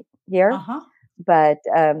doesn't hear. Uh-huh. But,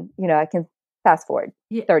 I can fast forward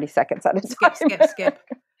 30 seconds at a time. Skip.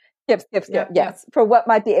 Skip. Yes. For what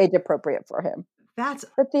might be age appropriate for him.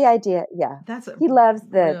 But the idea, he loves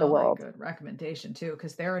the world. Good recommendation too,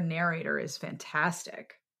 because their narrator is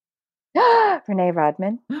fantastic. Renee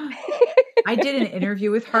Rodman. I did an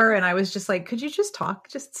interview with her, and I was just like, "Could you just talk?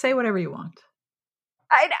 Just say whatever you want."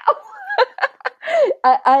 I know.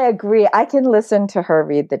 I agree. I can listen to her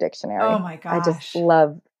read the dictionary. Oh my gosh! I just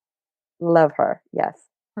love her. Yes,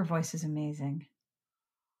 her voice is amazing.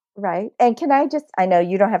 Right. And I know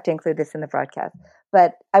you don't have to include this in the broadcast,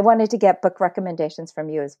 but I wanted to get book recommendations from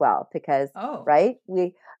you as well, because, right?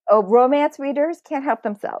 Romance readers can't help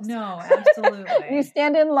themselves. No, absolutely. You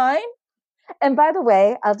stand in line. And by the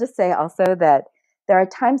way, I'll just say also that there are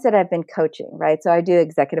times that I've been coaching, right? So I do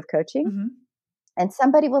executive coaching, and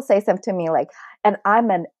somebody will say something to me like, and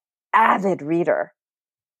I'm an avid reader.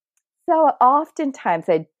 So oftentimes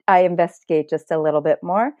I investigate just a little bit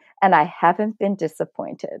more, and I haven't been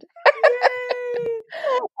disappointed.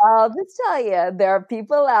 I'll just tell you, there are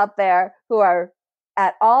people out there who are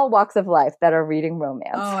at all walks of life that are reading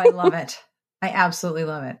romance. Oh, I love it. I absolutely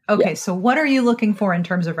love it. Okay, So what are you looking for in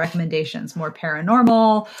terms of recommendations? More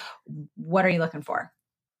paranormal? What are you looking for?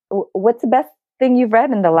 What's the best thing you've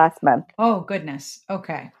read in the last month? Oh, goodness.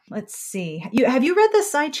 Okay, let's see. Have you read the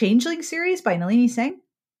Psy Changeling series by Nalini Singh?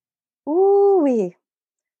 Ooh,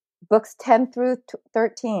 books 10 through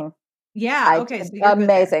 13. Yeah. Okay. So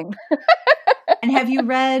amazing. And have you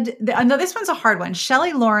read? No, this one's a hard one.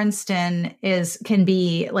 Shelley Lawrenston can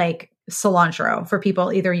be like cilantro for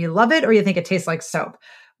people. Either you love it or you think it tastes like soap.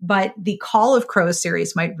 But the Call of Crows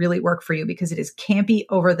series might really work for you because it is campy,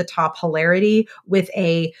 over the top hilarity with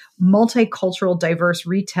a multicultural, diverse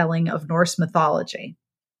retelling of Norse mythology.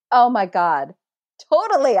 Oh my God.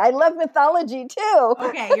 Totally. I love mythology too.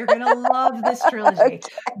 Okay, you're going to love this trilogy. Okay.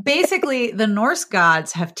 Basically, the Norse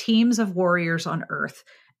gods have teams of warriors on Earth,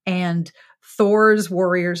 and Thor's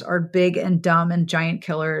warriors are big and dumb and giant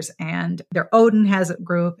killers, and Odin has a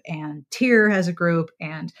group and Tyr has a group,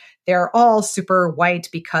 and they're all super white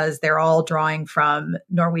because they're all drawing from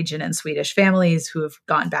Norwegian and Swedish families who have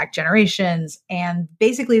gone back generations. And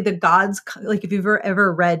basically the gods, like if you've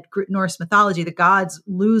ever read Norse mythology, the gods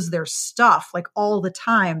lose their stuff like all the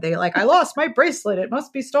time. They like, I lost my bracelet. It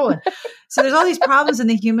must be stolen. So there's all these problems and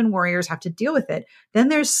the human warriors have to deal with it. Then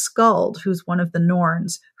there's Skuld, who's one of the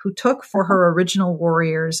Norns, who took for her original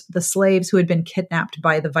warriors the slaves who had been kidnapped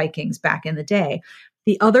by the Vikings back in the day.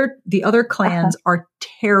 The other clans are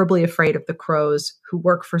terribly afraid of the crows who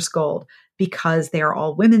work for Skold because they are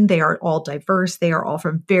all women, they are all diverse, they are all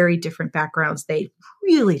from very different backgrounds. They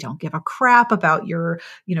really don't give a crap about your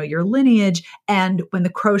lineage. And when the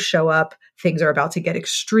crows show up, things are about to get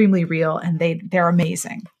extremely real, and they're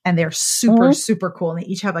amazing, and they're super super cool, and they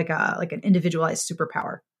each have like an individualized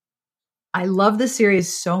superpower. I love the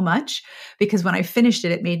series so much because when I finished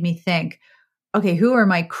it, it made me think, okay, who are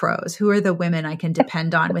my crows? Who are the women I can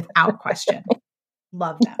depend on without question?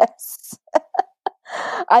 Love them. Yes.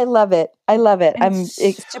 I love it. I love it. And I'm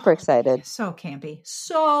super excited. So campy.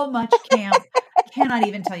 So much camp. I cannot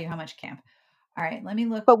even tell you how much camp. All right, let me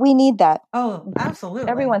look. But we need that. Oh, absolutely.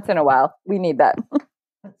 Every once in a while, we need that.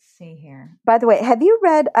 Let's see here. By the way, have you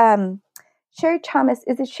read Sherry Thomas?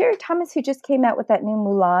 Is it Sherry Thomas who just came out with that new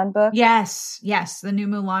Mulan book? Yes. The new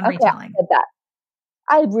Mulan retelling. I read that.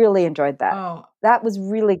 I really enjoyed that. Oh, that was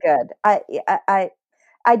really good. I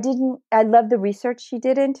love the research she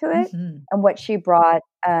did into it and what she brought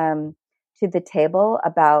to the table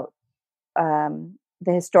about the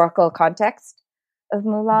historical context of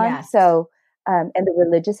Mulan. yes. So, and the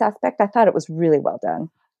religious aspect, I thought it was really well done.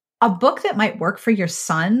 A book that might work for your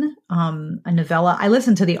son, a novella. I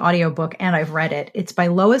listened to the audiobook and I've read it. It's by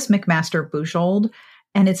Lois McMaster Bujold,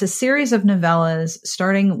 and it's a series of novellas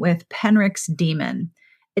starting with Penrick's Demon.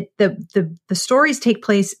 The stories take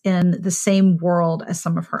place in the same world as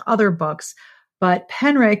some of her other books, but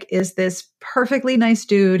Penrick is this perfectly nice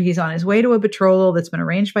dude. He's on his way to a betrothal that's been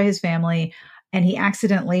arranged by his family, and he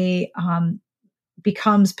accidentally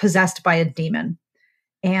becomes possessed by a demon.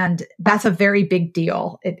 And that's a very big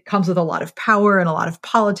deal. It comes with a lot of power and a lot of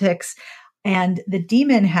politics. And the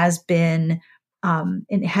demon has been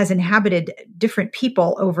it has inhabited different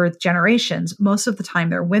people over generations. Most of the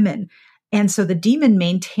time they're women. And so the demon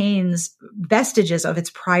maintains vestiges of its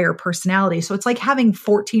prior personality. So it's like having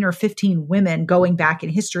 14 or 15 women going back in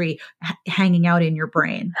history, hanging out in your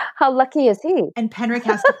brain. How lucky is he? And Penrick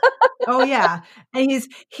has to, oh yeah. And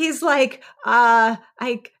he's like,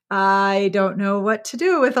 I don't know what to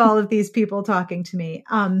do with all of these people talking to me.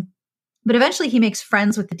 But eventually he makes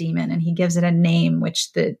friends with the demon and he gives it a name,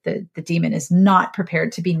 which the demon is not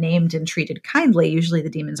prepared to be named and treated kindly. Usually the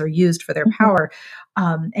demons are used for their power.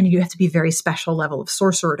 And you have to be a very special level of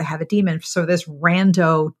sorcerer to have a demon. So this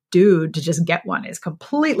rando dude to just get one is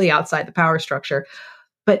completely outside the power structure.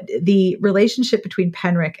 But the relationship between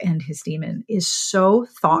Penrick and his demon is so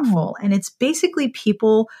thoughtful. And it's basically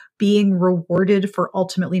people being rewarded for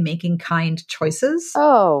ultimately making kind choices.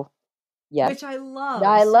 Oh, yes. Which I love.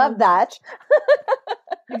 I love that.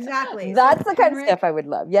 Exactly. That's the kind of stuff I would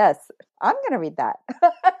love. Yes. I'm going to read that.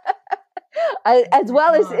 As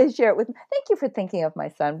well as share it with. Thank you for thinking of my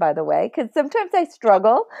son, by the way, because sometimes I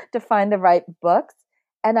struggle to find the right books,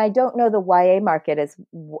 and I don't know the YA market is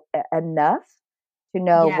enough to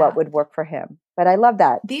know what would work for him. But I love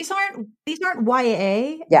that. These aren't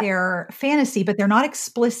YA. Yeah. They're fantasy, but they're not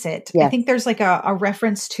explicit. Yes. I think there's like a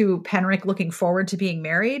reference to Penrick looking forward to being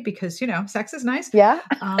married because, sex is nice. Yeah.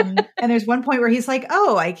 And there's one point where he's like,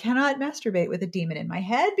 oh, I cannot masturbate with a demon in my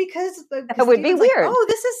head because that would be weird. Like, oh,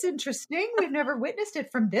 this is interesting. We've never witnessed it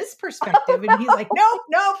from this perspective. And he's like, nope,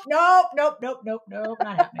 not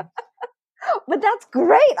happening. But that's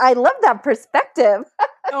great. I love that perspective.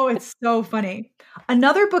 Oh, it's so funny.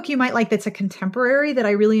 Another book you might like that's a contemporary that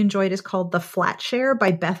I really enjoyed is called The Flat Chair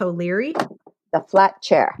by Beth O'Leary. The Flat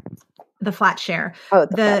Chair. The Flat Chair. Oh,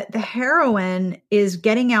 the heroine is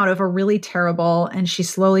getting out of a really terrible, and she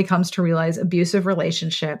slowly comes to realize, abusive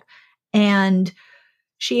relationship. And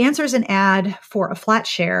she answers an ad for a flat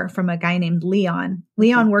share from a guy named Leon.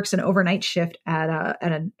 Leon works an overnight shift at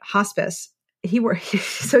a hospice.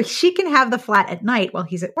 So she can have the flat at night while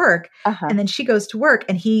he's at work. And then she goes to work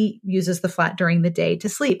and he uses the flat during the day to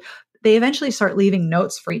sleep. They eventually start leaving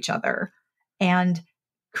notes for each other and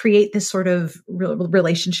create this sort of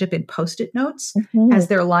relationship in Post-it notes as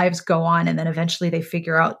their lives go on. And then eventually they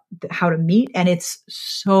figure out how to meet. And it's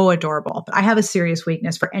so adorable. But I have a serious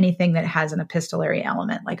weakness for anything that has an epistolary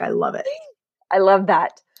element. Like, I love it. I love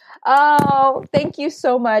that. Oh, thank you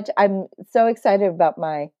so much. I'm so excited about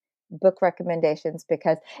my book recommendations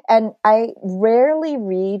and I rarely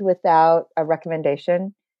read without a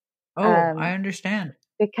recommendation. Oh, I understand.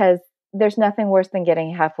 Because there's nothing worse than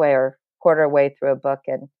getting halfway or quarter way through a book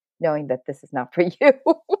and knowing that this is not for you.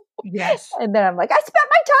 Yes. And then I'm like, I spent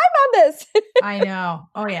my time on this. I know.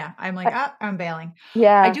 Oh yeah. I'm like, I'm bailing.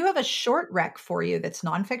 Yeah. I do have a short rec for you that's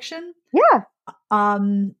nonfiction. Yeah.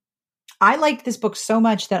 I liked this book so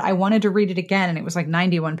much that I wanted to read it again. And it was like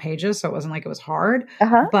 91 pages. So it wasn't like it was hard,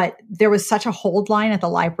 but there was such a hold line at the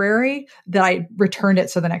library that I returned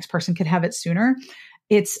it so the next person could have it sooner.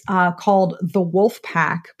 It's called The Wolf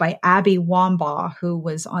Pack by Abby Wambach, who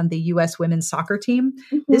was on the U.S. women's soccer team.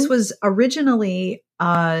 This was originally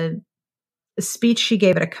a speech she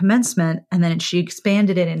gave at a commencement, and then she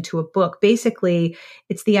expanded it into a book. Basically,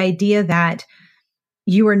 it's the idea that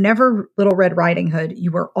you were never Little Red Riding Hood.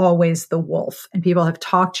 You were always the wolf, and people have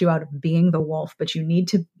talked you out of being the wolf, but you need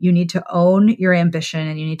to own your ambition,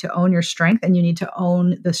 and you need to own your strength, and you need to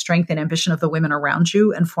own the strength and ambition of the women around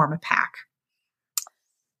you and form a pack.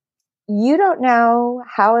 You don't know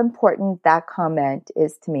how important that comment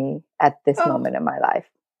is to me at this moment in my life.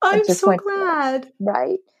 I'm so glad.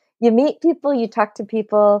 Right? You meet people, you talk to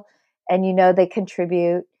people, and you know they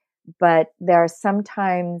contribute, but there are some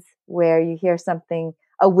times where you hear something,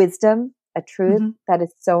 a wisdom, a truth that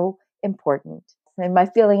is so important. And my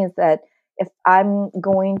feeling is that if I'm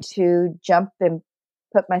going to jump and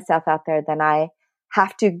put myself out there, then I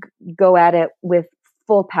have to go at it with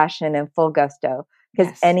full passion and full gusto,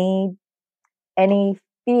 because any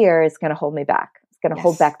fear is going to hold me back. It's going to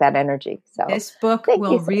hold back that energy. So this book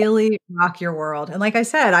will really rock your world. And like I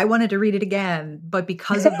said, I wanted to read it again, but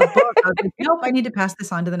because of the book, I was like, nope, I need to pass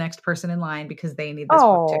this on to the next person in line because they need this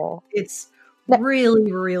book too. It's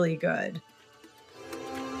really, really good.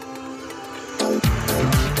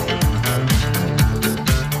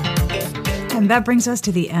 And that brings us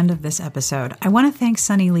to the end of this episode. I want to thank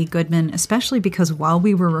Sunny Lee-Goodman, especially because while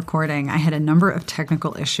we were recording, I had a number of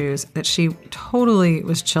technical issues that she totally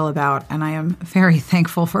was chill about, and I am very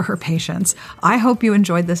thankful for her patience. I hope you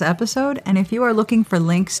enjoyed this episode, and if you are looking for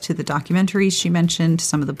links to the documentaries she mentioned,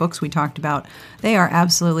 some of the books we talked about, they are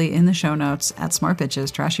absolutely in the show notes at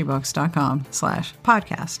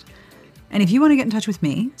smartbitchestrashybooks.com/podcast. And if you want to get in touch with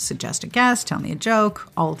me, suggest a guest, tell me a joke,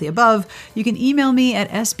 all of the above, you can email me at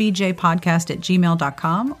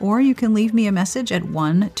sbjpodcast@gmail.com, or you can leave me a message at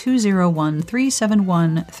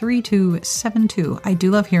 1-201-371-3272. I do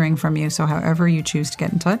love hearing from you, so however you choose to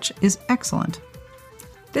get in touch is excellent.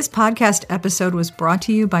 This podcast episode was brought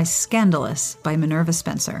to you by Scandalous by Minerva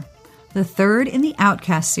Spencer, the third in the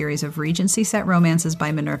Outcast series of Regency set romances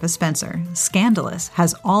by Minerva Spencer. Scandalous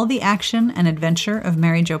has all the action and adventure of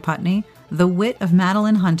Mary Jo Putney, the wit of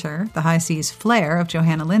Madeline Hunter, the high seas flair of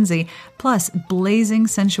Johanna Lindsay, plus blazing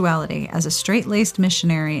sensuality as a straight-laced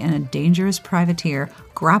missionary and a dangerous privateer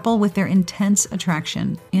grapple with their intense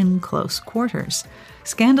attraction in close quarters.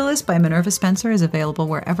 Scandalous by Minerva Spencer is available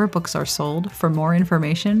wherever books are sold. For more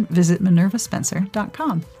information, visit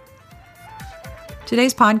minervaspencer.com.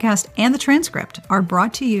 Today's podcast and the transcript are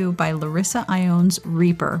brought to you by Larissa Ione's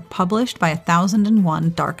Reaper, published by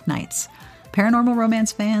 1001 Dark Nights. Paranormal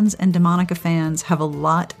romance fans and Demonica fans have a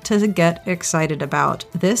lot to get excited about.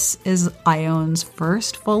 This is Ione's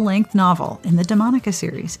first full-length novel in the Demonica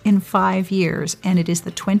series in 5 years, and it is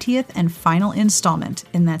the 20th and final installment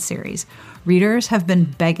in that series. Readers have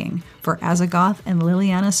been begging for Azagoth and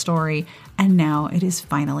Liliana's story, and now it is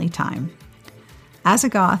finally time.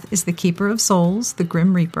 Azagoth is the Keeper of Souls, the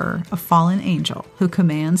Grim Reaper, a fallen angel who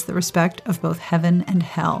commands the respect of both heaven and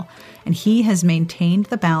hell, and he has maintained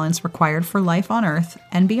the balance required for life on Earth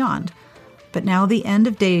and beyond. But now the end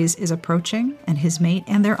of days is approaching, and his mate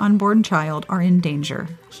and their unborn child are in danger.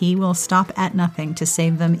 He will stop at nothing to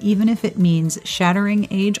save them, even if it means shattering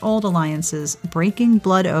age-old alliances, breaking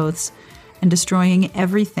blood oaths, and destroying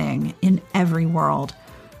everything in every world.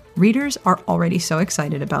 Readers are already so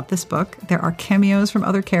excited about this book. There are cameos from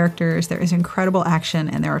other characters, there is incredible action,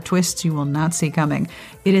 and there are twists you will not see coming.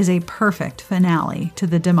 It is a perfect finale to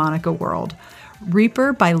the Demonica world.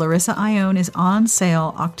 Reaper by Larissa Ione is on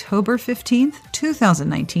sale October 15th,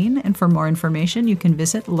 2019, and for more information, you can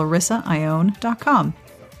visit larissaione.com.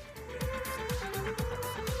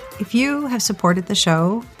 If you have supported the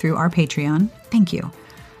show through our Patreon, thank you.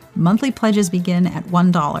 Monthly pledges begin at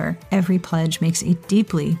 $1. Every pledge makes a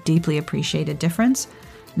deeply, deeply appreciated difference.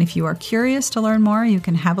 And if you are curious to learn more, you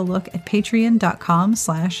can have a look at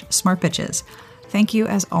patreon.com/smartbitches. Thank you,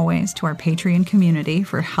 as always, to our Patreon community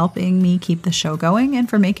for helping me keep the show going and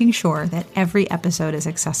for making sure that every episode is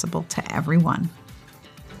accessible to everyone.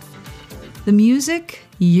 The music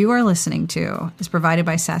you are listening to is provided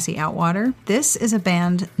by Sassy Outwater. This is a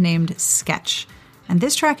band named Sketch. And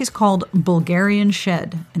this track is called Bulgarian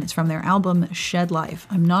Shed, and it's from their album Shed Life.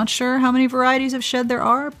 I'm not sure how many varieties of shed there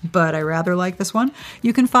are, but I rather like this one.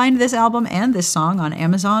 You can find this album and this song on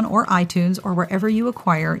Amazon or iTunes or wherever you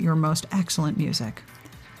acquire your most excellent music.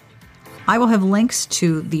 I will have links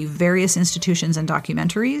to the various institutions and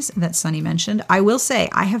documentaries that Sunny mentioned. I will say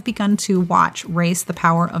I have begun to watch Race, the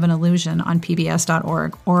Power of an Illusion on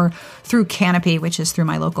pbs.org or through Canopy, which is through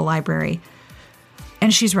my local library.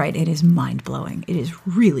 And she's right. It is mind-blowing. It is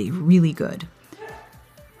really, really good.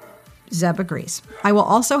 Zeb agrees. I will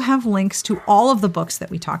also have links to all of the books that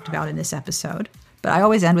we talked about in this episode. But I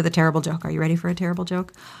always end with a terrible joke. Are you ready for a terrible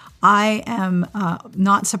joke? I am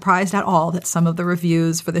not surprised at all that some of the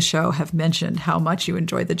reviews for the show have mentioned how much you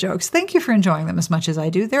enjoyed the jokes. Thank you for enjoying them as much as I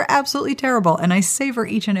do. They're absolutely terrible, and I savor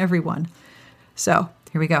each and every one. So,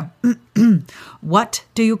 here we go. What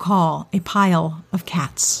do you call a pile of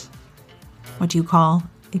cats? What do you call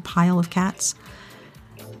a pile of cats?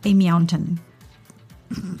 A mountain.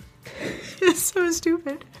 It's so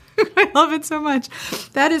stupid. I love it so much.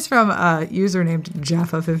 That is from a user named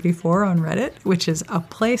Jaffa54 on Reddit, which is a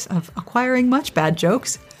place of acquiring much bad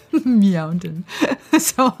jokes. Mountain.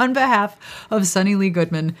 So on behalf of Sunny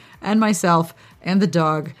Lee-Goodman and myself and the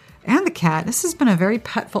dog and the cat, this has been a very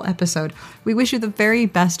petful episode. We wish you the very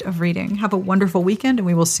best of reading. Have a wonderful weekend, and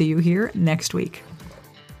we will see you here next week.